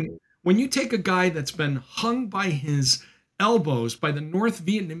something when you take a guy that's been hung by his elbows by the North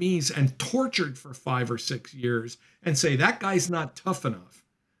Vietnamese and tortured for 5 or 6 years and say that guy's not tough enough,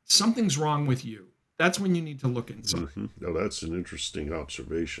 something's wrong with you. That's when you need to look inside. Mm-hmm. Now, that's an interesting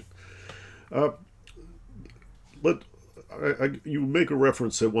observation. You make a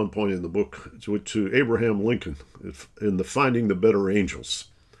reference at one point in the book to Abraham Lincoln in the Finding the Better Angels.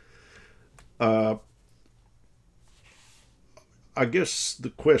 I guess the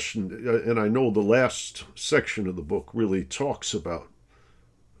question, and I know the last section of the book really talks about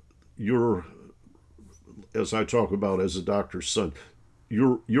as I talk about as a doctor's son,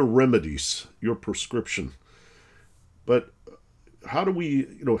 your remedies, your prescription. But how do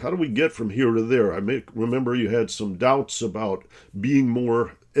we get from here to there? Remember you had some doubts about being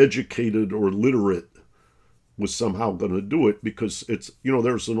more educated or literate was somehow going to do it, because it's,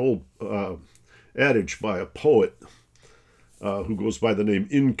 there's an old adage by a poet who goes by the name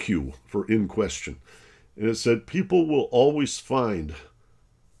InQ, for in question. And it said, people will always find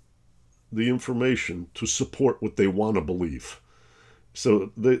the information to support what they want to believe.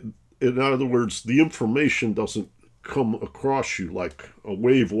 So, in other words, the information doesn't come across you like a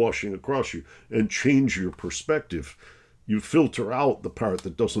wave washing across you and change your perspective. You filter out the part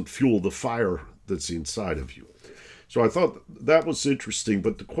that doesn't fuel the fire that's inside of you. So I thought that was interesting.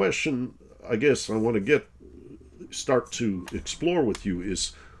 But the question, I guess, I want to start to explore with you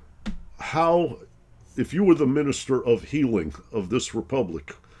is how, if you were the minister of healing of this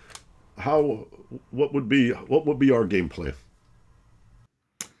republic, what would be our game plan?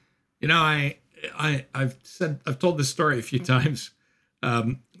 I've told this story a few times.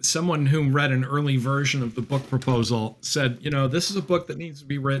 Someone who read an early version of the book proposal said, this is a book that needs to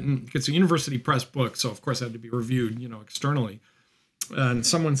be written. It's a university press book, so of course it had to be reviewed, externally. And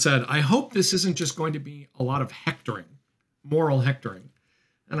someone said, I hope this isn't just going to be a lot of hectoring, moral hectoring.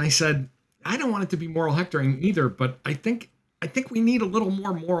 And I said, I don't want it to be moral hectoring either, but I think we need a little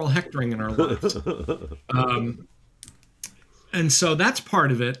more moral hectoring in our lives. And so that's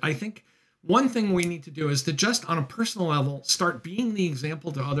part of it. I think one thing we need to do is to just on a personal level start being the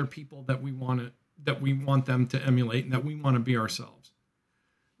example to other people that we want them to emulate and that we want to be ourselves.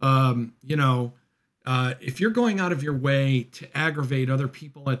 If you're going out of your way to aggravate other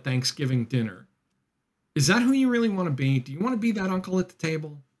people at Thanksgiving dinner, is that who you really want to be? Do you want to be that uncle at the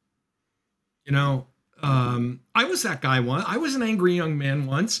table? I was that guy once. I was an angry young man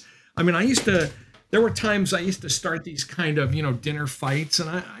once. I mean, there were times I used to start these kind of, dinner fights.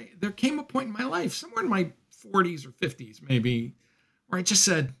 And there came a point in my life, somewhere in my 40s or 50s, maybe, where I just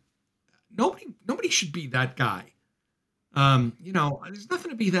said, nobody should be that guy. There's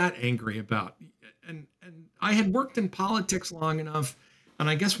nothing to be that angry about. And I had worked in politics long enough, and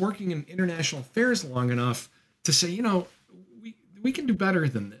I guess working in international affairs long enough to say, we can do better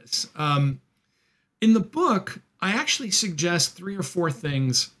than this. In the book, I actually suggest 3 or 4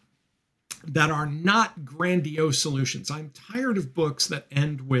 things that are not grandiose solutions. I'm tired of books that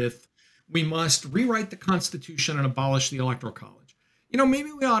end with, we must rewrite the Constitution and abolish the Electoral College.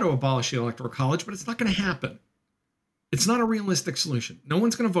 Maybe we ought to abolish the Electoral College, but it's not going to happen. It's not a realistic solution. No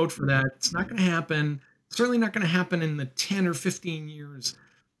one's going to vote for that. It's not going to happen. It's certainly not going to happen in the 10 or 15 years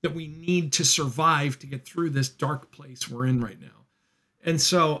that we need to survive to get through this dark place we're in right now. And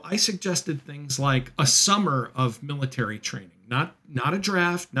so I suggested things like a summer of military training, not a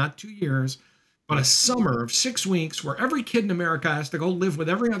draft, not 2 years, but a summer of 6 weeks where every kid in America has to go live with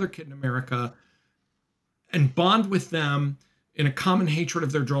every other kid in America and bond with them in a common hatred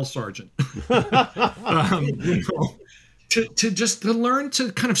of their drill sergeant. To learn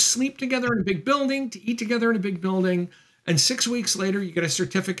to kind of sleep together in a big building, to eat together in a big building. And 6 weeks later, you get a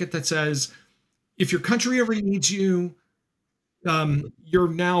certificate that says, if your country ever needs you, you're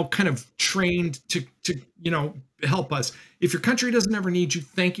now kind of trained to help us. If your country doesn't ever need you,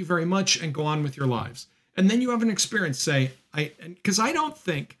 thank you very much, and go on with your lives. And then you have an experience. Say, because I don't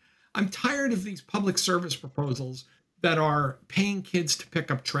think, I'm tired of these public service proposals that are paying kids to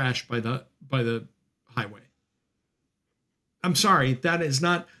pick up trash by the highway. I'm sorry, that is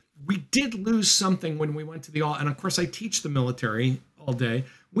not. We did lose something when we went to the all, and of course I teach the military all day.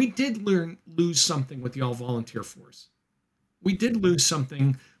 We did lose something with the all volunteer force. We did lose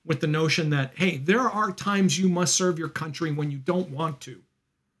something with the notion that, hey, there are times you must serve your country when you don't want to.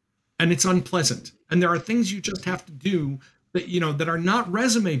 And it's unpleasant. And there are things you just have to do that, that are not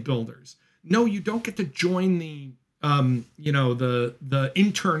resume builders. No, you don't get to join the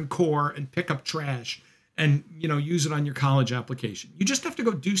intern corps and pick up trash and, use it on your college application. You just have to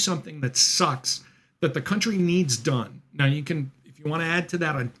go do something that sucks, that the country needs done. Now you can, if you want to add to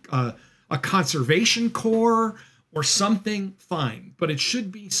that a conservation corps or something, fine. But it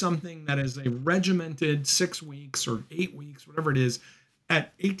should be something that is a regimented 6 weeks or 8 weeks, whatever it is,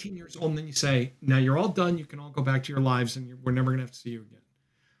 at 18 years old. And then you say, now you're all done. You can all go back to your lives and we're never going to have to see you again.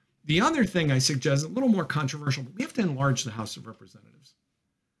 The other thing I suggest, a little more controversial, but we have to enlarge the House of Representatives.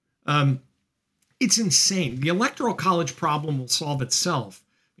 It's insane. The Electoral College problem will solve itself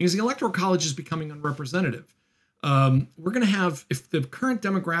because the Electoral College is becoming unrepresentative. We're going to have, if the current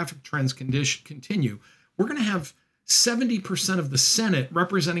demographic trends continue, we're going to have 70% of the Senate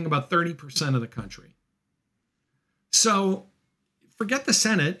representing about 30% of the country. So forget the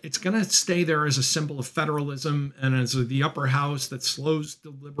Senate. It's going to stay there as a symbol of federalism and as the upper house that slows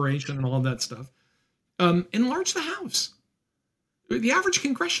deliberation and all of that stuff. Enlarge the House. The average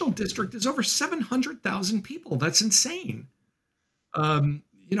congressional district is over 700,000 people. That's insane. And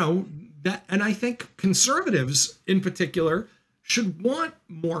I think conservatives in particular should want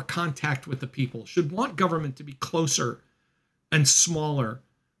more contact with the people, should want government to be closer and smaller,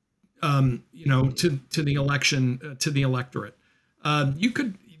 to the election, to the electorate.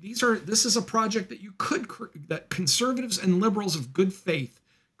 This is a project that conservatives and liberals of good faith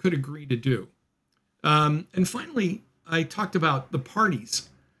could agree to do. And finally, I talked about the parties.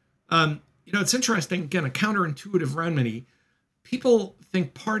 It's interesting, again, a counterintuitive remedy. People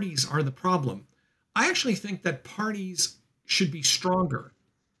think parties are the problem. I actually think that parties should be stronger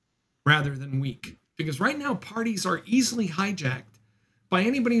rather than weak, because right now parties are easily hijacked by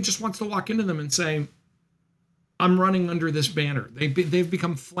anybody who just wants to walk into them and say, I'm running under this banner. They've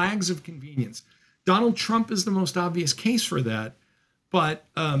become flags of convenience. Donald Trump is the most obvious case for that. But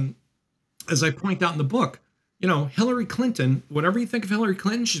as I point out in the book, Hillary Clinton, whatever you think of Hillary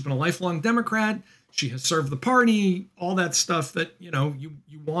Clinton, she's been a lifelong Democrat. She has served the party, all that stuff that, you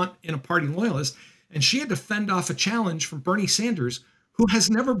want in a party loyalist. And she had to fend off a challenge from Bernie Sanders, who has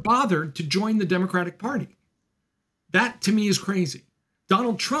never bothered to join the Democratic Party. That, to me, is crazy.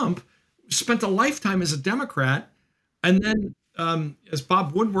 Donald Trump spent a lifetime as a Democrat. And then, as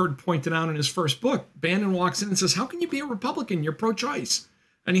Bob Woodward pointed out in his first book, Bannon walks in and says, how can you be a Republican? You're pro-choice.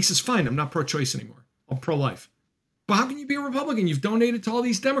 And he says, fine, I'm not pro-choice anymore. I'm pro-life. But how can you be a Republican? You've donated to all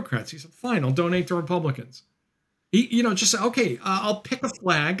these Democrats. He said, fine, I'll donate to Republicans. He, just say, okay, I'll pick a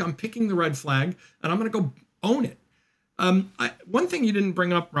flag. I'm picking the red flag, and I'm going to go own it. One thing you didn't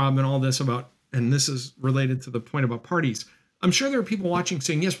bring up, Rob, in all this about, and this is related to the point about parties, I'm sure there are people watching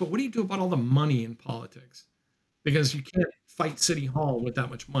saying, yes, but what do you do about all the money in politics? Because you can't fight City Hall with that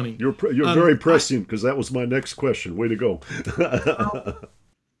much money. You're very pressing, because that was my next question. Way to go.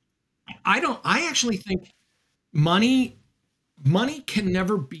 I actually think money can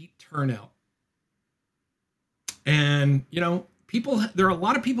never beat turnout. And, there are a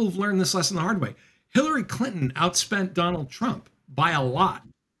lot of people who've learned this lesson the hard way. Hillary Clinton outspent Donald Trump by a lot.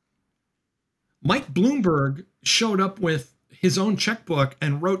 Mike Bloomberg showed up with his own checkbook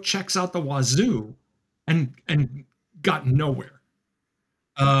and wrote checks out the wazoo and got nowhere.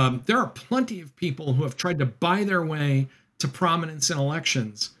 There are plenty of people who have tried to buy their way to prominence in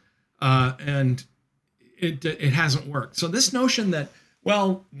elections, and it hasn't worked. So this notion that,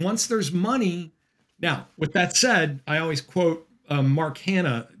 once there's money. Now, with that said, I always quote Mark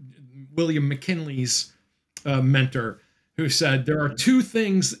Hanna, William McKinley's mentor, who said there are two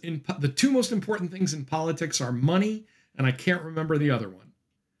things the two most important things in politics are money, and I can't remember the other one.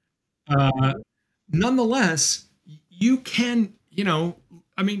 Nonetheless, you can,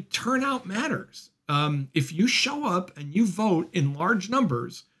 turnout matters. If you show up and you vote in large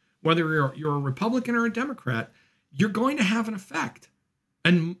numbers, whether you're a Republican or a Democrat, you're going to have an effect.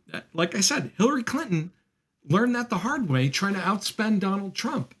 And like I said, Hillary Clinton learned that the hard way, trying to outspend Donald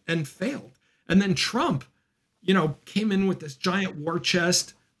Trump, and failed. And then Trump, came in with this giant war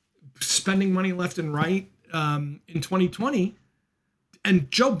chest, spending money left and right in 2020.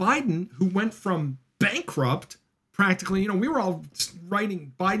 And Joe Biden, who went from bankrupt practically, we were all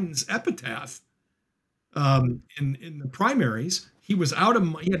writing Biden's epitaph in the primaries. He was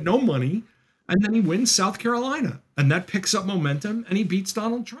he had no money. And then he wins South Carolina, and that picks up momentum, and he beats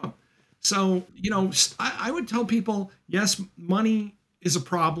Donald Trump. So, I would tell people, yes, money is a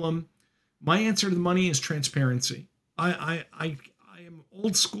problem. My answer to the money is transparency. I am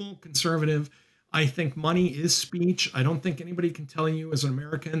old school conservative. I think money is speech. I don't think anybody can tell you as an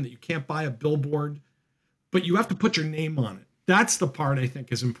American that you can't buy a billboard, but you have to put your name on it. That's the part I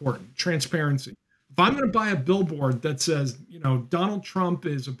think is important. Transparency. If I'm going to buy a billboard that says, Donald Trump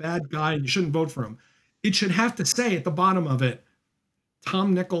is a bad guy and you shouldn't vote for him, it should have to say at the bottom of it,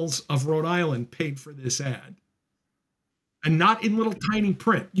 Tom Nichols of Rhode Island paid for this ad. And not in little tiny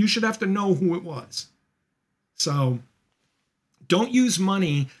print. You should have to know who it was. So don't use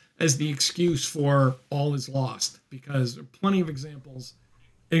money as the excuse for all is lost, because there are plenty of examples,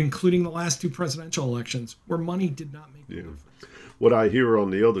 including the last two presidential elections, where money did not make a difference. What I hear on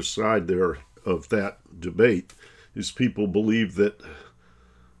the other side there of that debate is people believe that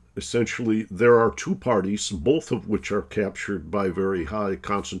essentially there are two parties, both of which are captured by very high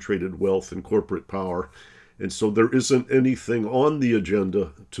concentrated wealth and corporate power, and so there isn't anything on the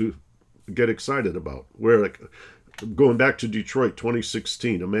agenda to get excited about. Where, going back to Detroit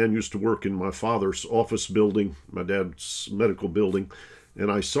 2016, a man used to work in my father's office building, my dad's medical building,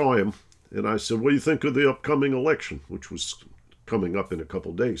 and I saw him and I said, what do you think of the upcoming election, which was coming up in a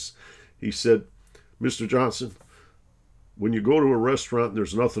couple days. He said, Mr. Johnson, when you go to a restaurant and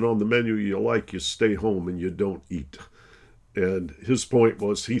there's nothing on the menu you like, you stay home and you don't eat. And his point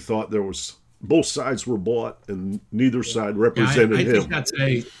was he thought there was both sides were bought and neither side represented I him. think that's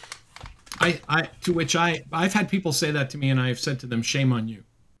to which I've had people say that to me, and I have said to them, shame on you.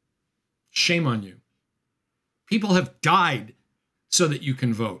 Shame on you. People have died so that you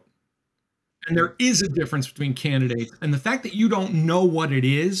can vote. And there is a difference between candidates. And the fact that you don't know what it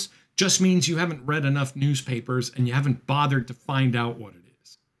is just means you haven't read enough newspapers and you haven't bothered to find out what it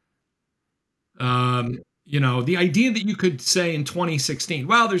is. The idea that you could say in 2016,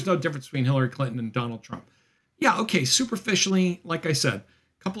 well, there's no difference between Hillary Clinton and Donald Trump. Yeah, okay, superficially, like I said,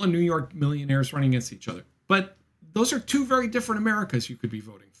 a couple of New York millionaires running against each other. But those are two very different Americas you could be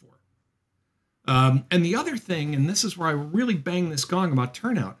voting for. And the other thing, and this is where I really bang this gong about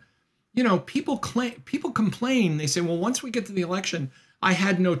turnout, people complain. They say, well, once we get to the election, I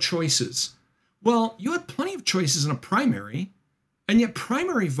had no choices. Well, you had plenty of choices in a primary, and yet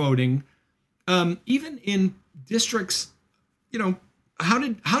primary voting, even in districts, how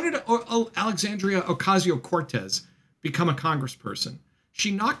did Alexandria Ocasio-Cortez become a congressperson?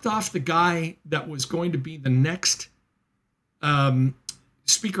 She knocked off the guy that was going to be the next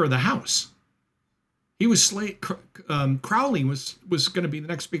Speaker of the House. He was Crowley was going to be the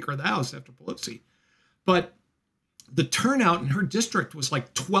next Speaker of the House after Pelosi. But the turnout in her district was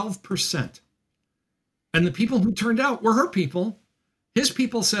like 12%. And the people who turned out were her people. His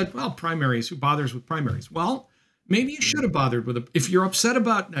people said, well, primaries, who bothers with primaries? Well, maybe you should have bothered with it. If you're upset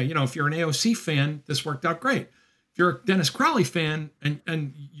about, if you're an AOC fan, this worked out great. If you're a Dennis Crowley fan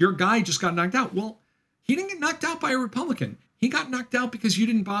and your guy just got knocked out, well, he didn't get knocked out by a Republican. He got knocked out because you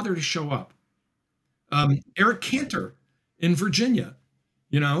didn't bother to show up. Eric Cantor in Virginia,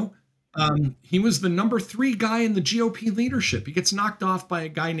 he was the number 3 guy in the GOP leadership. He gets knocked off by a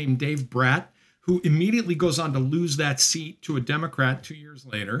guy named Dave Bratt, who immediately goes on to lose that seat to a Democrat 2 years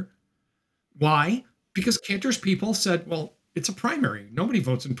later. Why? Because Cantor's people said, well, it's a primary. Nobody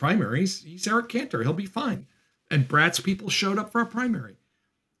votes in primaries. He's Eric Cantor. He'll be fine. And Bratt's people showed up for a primary.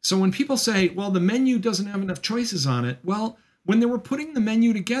 So when people say, well, the menu doesn't have enough choices on it, well, when they were putting the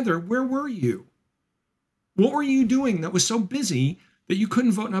menu together, where were you? What were you doing that was so busy that you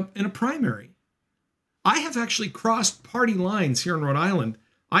couldn't vote in a primary? I have actually crossed party lines here in Rhode Island.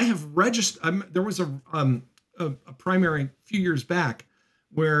 I have registered. There was a primary a few years back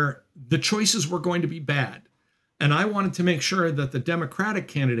where the choices were going to be bad. And I wanted to make sure that the Democratic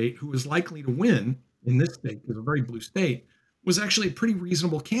candidate who was likely to win in this state, because it's a very blue state, was actually a pretty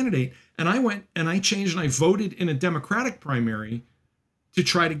reasonable candidate. And I went and I changed and I voted in a Democratic primary to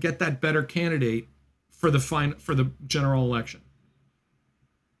try to get that better candidate for the general election.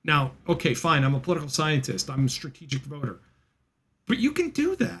 Now, okay, fine. I'm a political scientist. I'm a strategic voter. But you can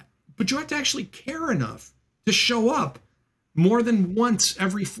do that. But you have to actually care enough to show up more than once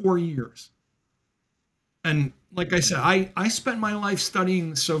every 4 years. And like I said, I spent my life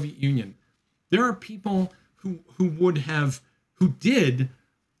studying the Soviet Union. There are people who did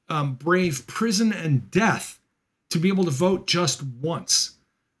brave prison and death to be able to vote just once.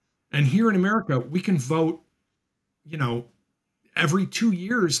 And here in America, we can vote, every 2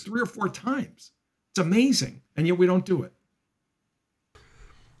 years, 3 or 4 times. It's amazing. And yet we don't do it.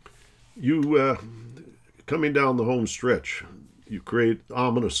 You, coming down the home stretch, you create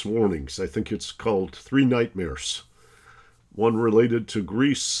ominous warnings. I think it's called 3 Nightmares. One related to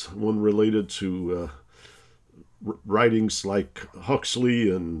Greece, one related to writings like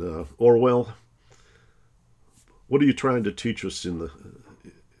Huxley and Orwell. What are you trying to teach us in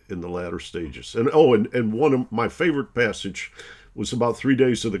the latter stages? And one of my favorite passage was about 3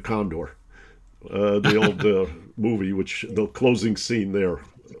 Days of the Condor, the old movie, which the closing scene there.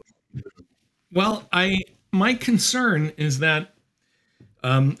 Well, my concern is that,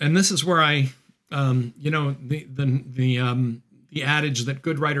 and this is where the adage that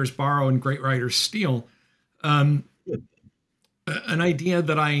good writers borrow and great writers steal, an idea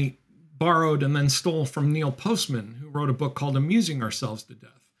that I borrowed and then stole from Neil Postman, who wrote a book called Amusing Ourselves to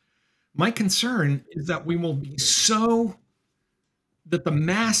Death. My concern is that that the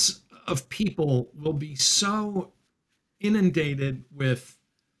mass of people will be so inundated with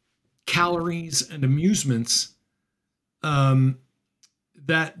calories and amusements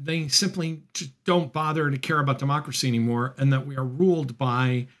that they simply don't bother to care about democracy anymore, and that we are ruled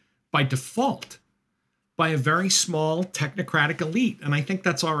by default by a very small technocratic elite. And I think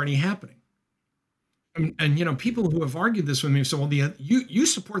that's already happening. And people who have argued this with me say, well, you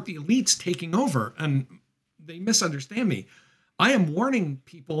support the elites taking over, and they misunderstand me. I am warning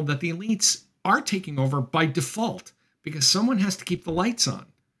people that the elites are taking over by default, because someone has to keep the lights on.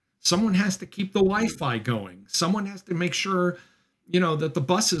 Someone has to keep the Wi-Fi going. Someone has to make sure, that the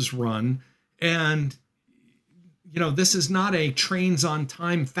buses run. And, this is not a trains on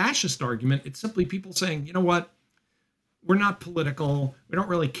time fascist argument. It's simply people saying, you know what? We're not political. We don't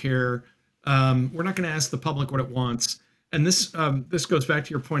really care. We're not going to ask the public what it wants. And this goes back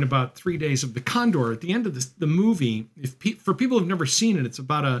to your point about 3 Days of the Condor. At the end of the movie, for people who've never seen it, it's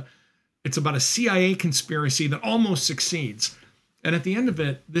about a CIA conspiracy that almost succeeds. And at the end of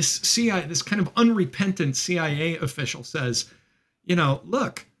it, this kind of unrepentant CIA official says,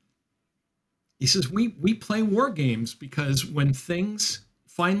 look, he says, we play war games because when things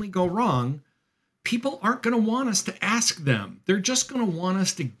finally go wrong, people aren't going to want us to ask them. They're just going to want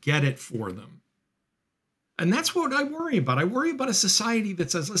us to get it for them. And that's what I worry about. I worry about a society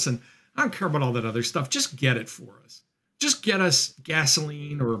that says, listen, I don't care about all that other stuff. Just get it for us. Just get us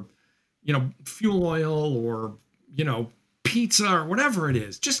gasoline or, fuel oil or, pizza or whatever it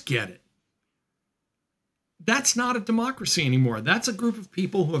is. Just get it. That's not a democracy anymore. That's a group of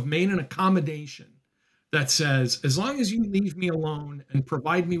people who have made an accommodation that says, as long as you leave me alone and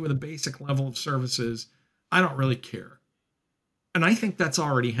provide me with a basic level of services, I don't really care. And I think that's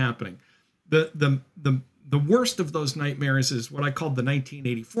already happening. The worst of those nightmares is what I called the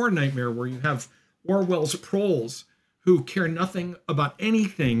 1984 nightmare, where you have Orwell's proles who care nothing about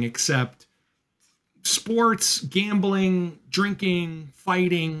anything except sports, gambling, drinking,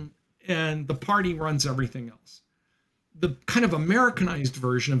 fighting, and the party runs everything else. The kind of Americanized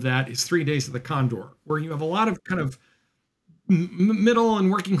version of that is 3 Days of the Condor, where you have a lot of kind of middle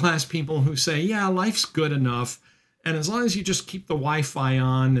and working class people who say, yeah, life's good enough. And as long as you just keep the Wi-Fi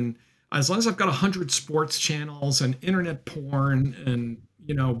on, and as long as I've got 100 sports channels and internet porn and,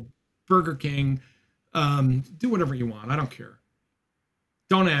 Burger King, do whatever you want. I don't care.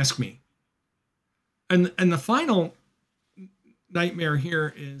 Don't ask me. And the final nightmare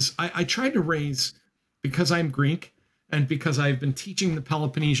here is I tried to raise, because I'm Greek and because I've been teaching the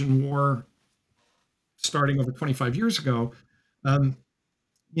Peloponnesian War starting over 25 years ago, I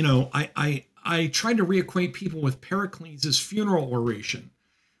tried to reacquaint people with Pericles' funeral oration,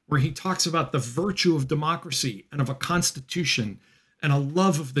 where he talks about the virtue of democracy and of a constitution and a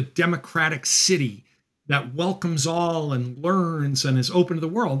love of the democratic city that welcomes all and learns and is open to the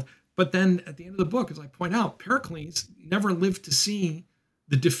world. But then at the end of the book, as I point out, Pericles never lived to see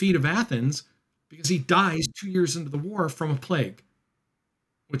the defeat of Athens because he dies 2 years into the war from a plague,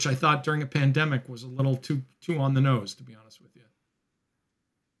 which I thought during a pandemic was a little too on the nose, to be honest with you.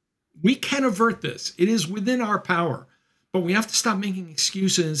 We can avert this. It is within our power, but we have to stop making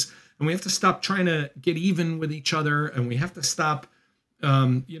excuses, and we have to stop trying to get even with each other, and we have to stop,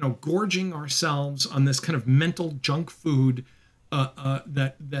 gorging ourselves on this kind of mental junk food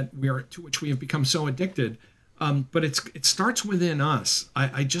that we are, to which we have become so addicted. But it starts within us.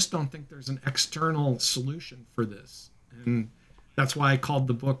 I just don't think there's an external solution for this, and that's why I called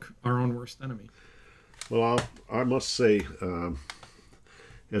the book Our Own Worst Enemy. Well, I must say,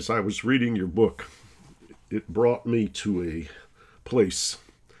 as I was reading your book, it brought me to a place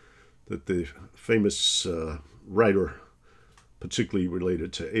that the famous writer, particularly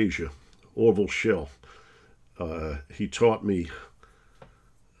related to Asia, Orville Schell, he taught me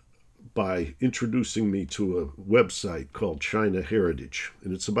by introducing me to a website called China Heritage.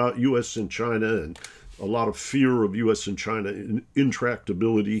 And it's about U.S. and China and a lot of fear of U.S. and China,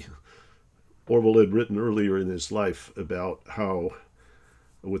 intractability. Orwell had written earlier in his life about how,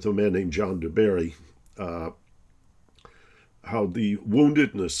 with a man named John DeBerry, how the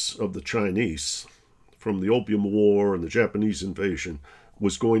woundedness of the Chinese from the Opium War and the Japanese invasion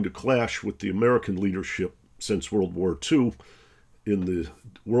was going to clash with the American leadership since World War II in the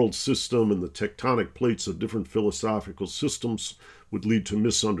world system, and the tectonic plates of different philosophical systems would lead to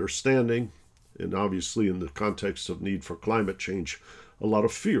misunderstanding, and obviously in the context of need for climate change, a lot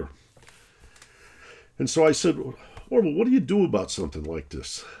of fear. And so I said, Orwell, what do you do about something like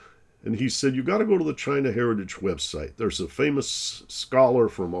this? And he said, you got to go to the China Heritage website. There's a famous scholar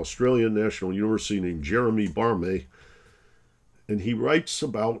from Australian National University named Jeremy Barmay, and he writes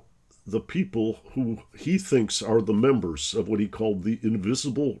about the people who he thinks are the members of what he called the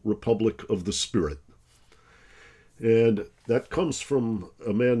Invisible Republic of the Spirit. And that comes from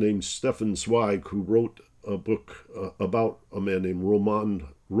a man named Stefan Zweig, who wrote a book about a man named Roman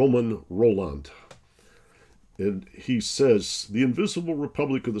Roland. And he says, the Invisible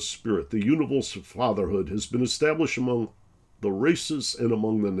Republic of the Spirit, the universal fatherhood, has been established among the races and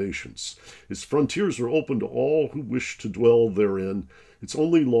among the nations. Its frontiers are open to all who wish to dwell therein. Its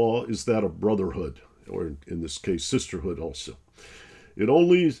only law is that of brotherhood, or in this case, sisterhood also. It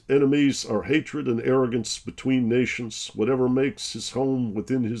only enemies are hatred and arrogance between nations. Whatever makes his home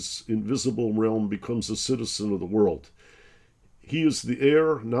within his invisible realm becomes a citizen of the world. He is the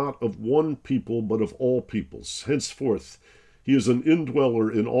heir not of one people, but of all peoples. Henceforth, he is an indweller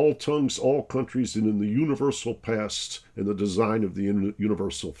in all tongues, all countries, and in the universal past and the design of the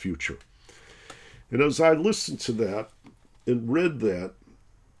universal future. And as I listened to that and read that,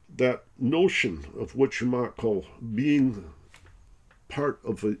 that notion of what you might call being part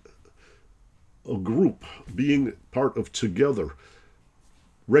of a group, being part of together,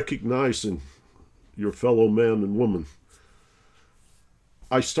 recognizing your fellow man and woman,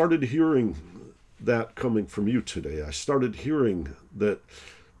 I started hearing that coming from you today. I started hearing that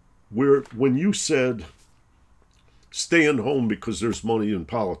when you said staying home because there's money in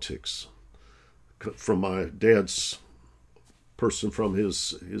politics, from my dad's person from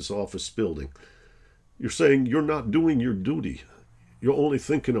his office building, you're saying you're not doing your duty. You're only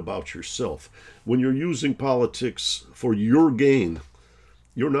thinking about yourself. When you're using politics for your gain,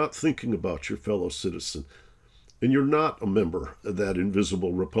 you're not thinking about your fellow citizen. And you're not a member of that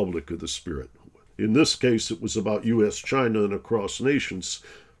invisible republic of the spirit. In this case, it was about U.S., China, and across nations.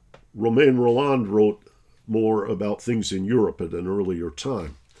 Romain Rolland wrote more about things in Europe at an earlier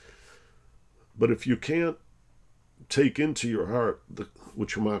time. But if you can't take into your heart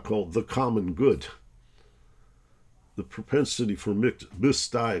what you might call the common good, the propensity for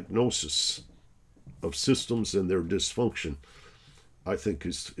misdiagnosis of systems and their dysfunction, I think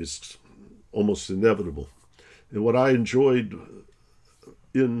is almost inevitable. And what I enjoyed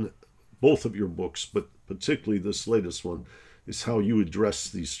in both of your books, but particularly this latest one, is how you address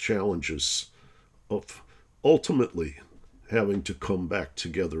these challenges of ultimately having to come back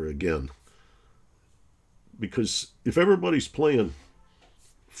together again. Because if everybody's playing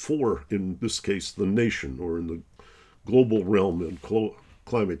for, in this case, the nation or in the global realm and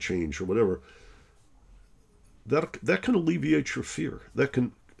climate change or whatever, that can alleviate your fear. That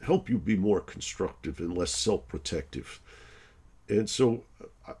can help you be more constructive and less self-protective. And so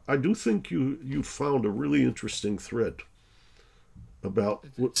I do think you found a really interesting thread about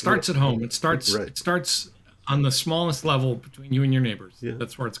it starts at home. It starts right. It starts on the smallest level between you and your neighbors. Yeah.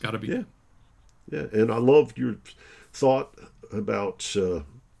 That's where it's got to be. Yeah, and I loved your thought about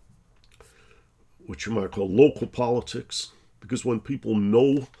what you might call local politics, because when people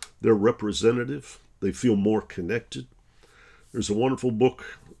know their representative, they feel more connected. There's a wonderful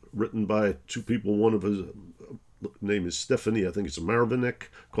book written by two people. One of his name is Stephanie, I think it's Marvinek,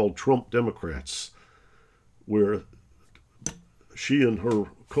 called Trump Democrats, where she and her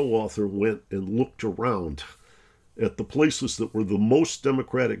co-author went and looked around at the places that were the most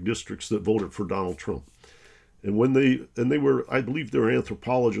Democratic districts that voted for Donald Trump. And when they were, I believe they were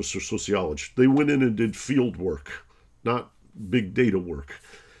anthropologists or sociologists, they went in and did field work, not big data work.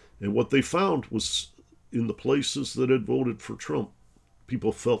 And what they found was in the places that had voted for Trump,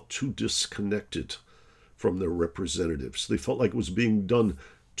 people felt too disconnected from their representatives. They felt like it was being done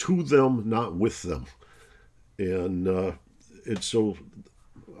to them, not with them. And so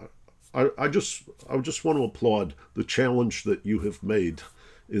I just want to applaud the challenge that you have made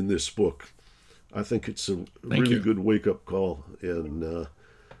in this book. I think it's a really good wake-up call, and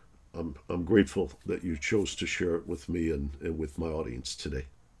I'm grateful that you chose to share it with me and with my audience today.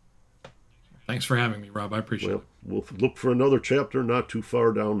 Thanks for having me, Rob. I appreciate it. We'll look for another chapter not too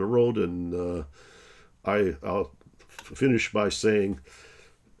far down the road, and I'll finish by saying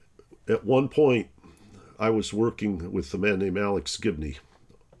at one point I was working with a man named Alex Gibney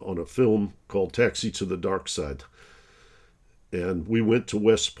on a film called Taxi to the Dark Side. And we went to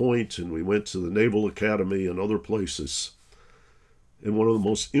West Point and we went to the Naval Academy and other places. And one of the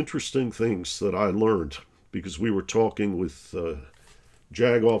most interesting things that I learned, because we were talking with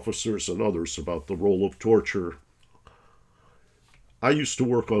JAG officers and others about the role of torture. I used to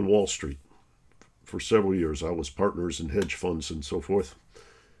work on Wall Street for several years. I was partners in hedge funds and so forth.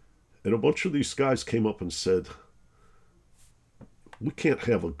 And a bunch of these guys came up and said, we can't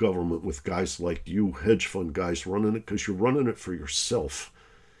have a government with guys like you, hedge fund guys, running it, because you're running it for yourself.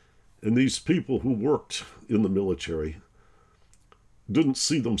 And these people who worked in the military didn't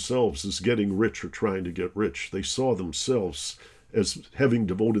see themselves as getting rich or trying to get rich. They saw themselves as having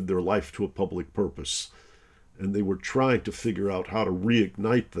devoted their life to a public purpose. And they were trying to figure out how to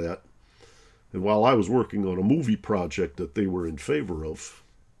reignite that. And while I was working on a movie project that they were in favor of,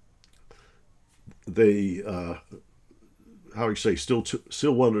 they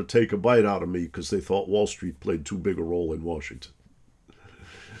still wanted to take a bite out of me because they thought Wall Street played too big a role in Washington.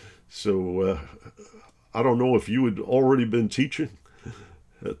 So I don't know if you had already been teaching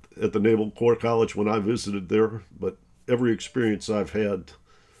at the Naval Corps College when I visited there, but every experience I've had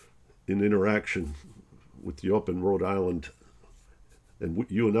in interaction with you up in Rhode Island, and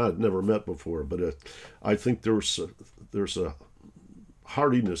you and I had never met before, but I think there's a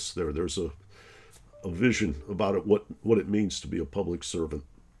heartiness there. There's a vision about it, what it means to be a public servant,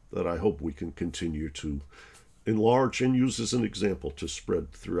 that I hope we can continue to enlarge and use as an example to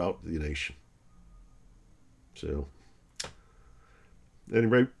spread throughout the nation. So,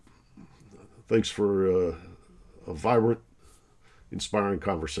 anyway, thanks for a vibrant, inspiring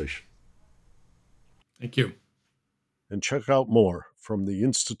conversation. Thank you. And check out more from the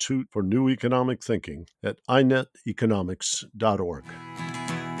Institute for New Economic Thinking at ineteconomics.org.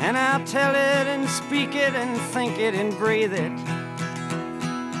 And I'll tell it and speak it and think it and breathe it,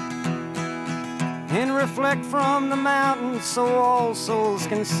 and reflect from the mountains so all souls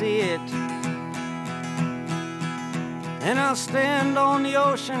can see it. And I'll stand on the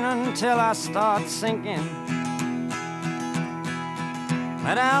ocean until I start sinking,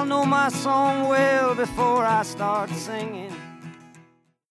 but I'll know my song well before I start singing.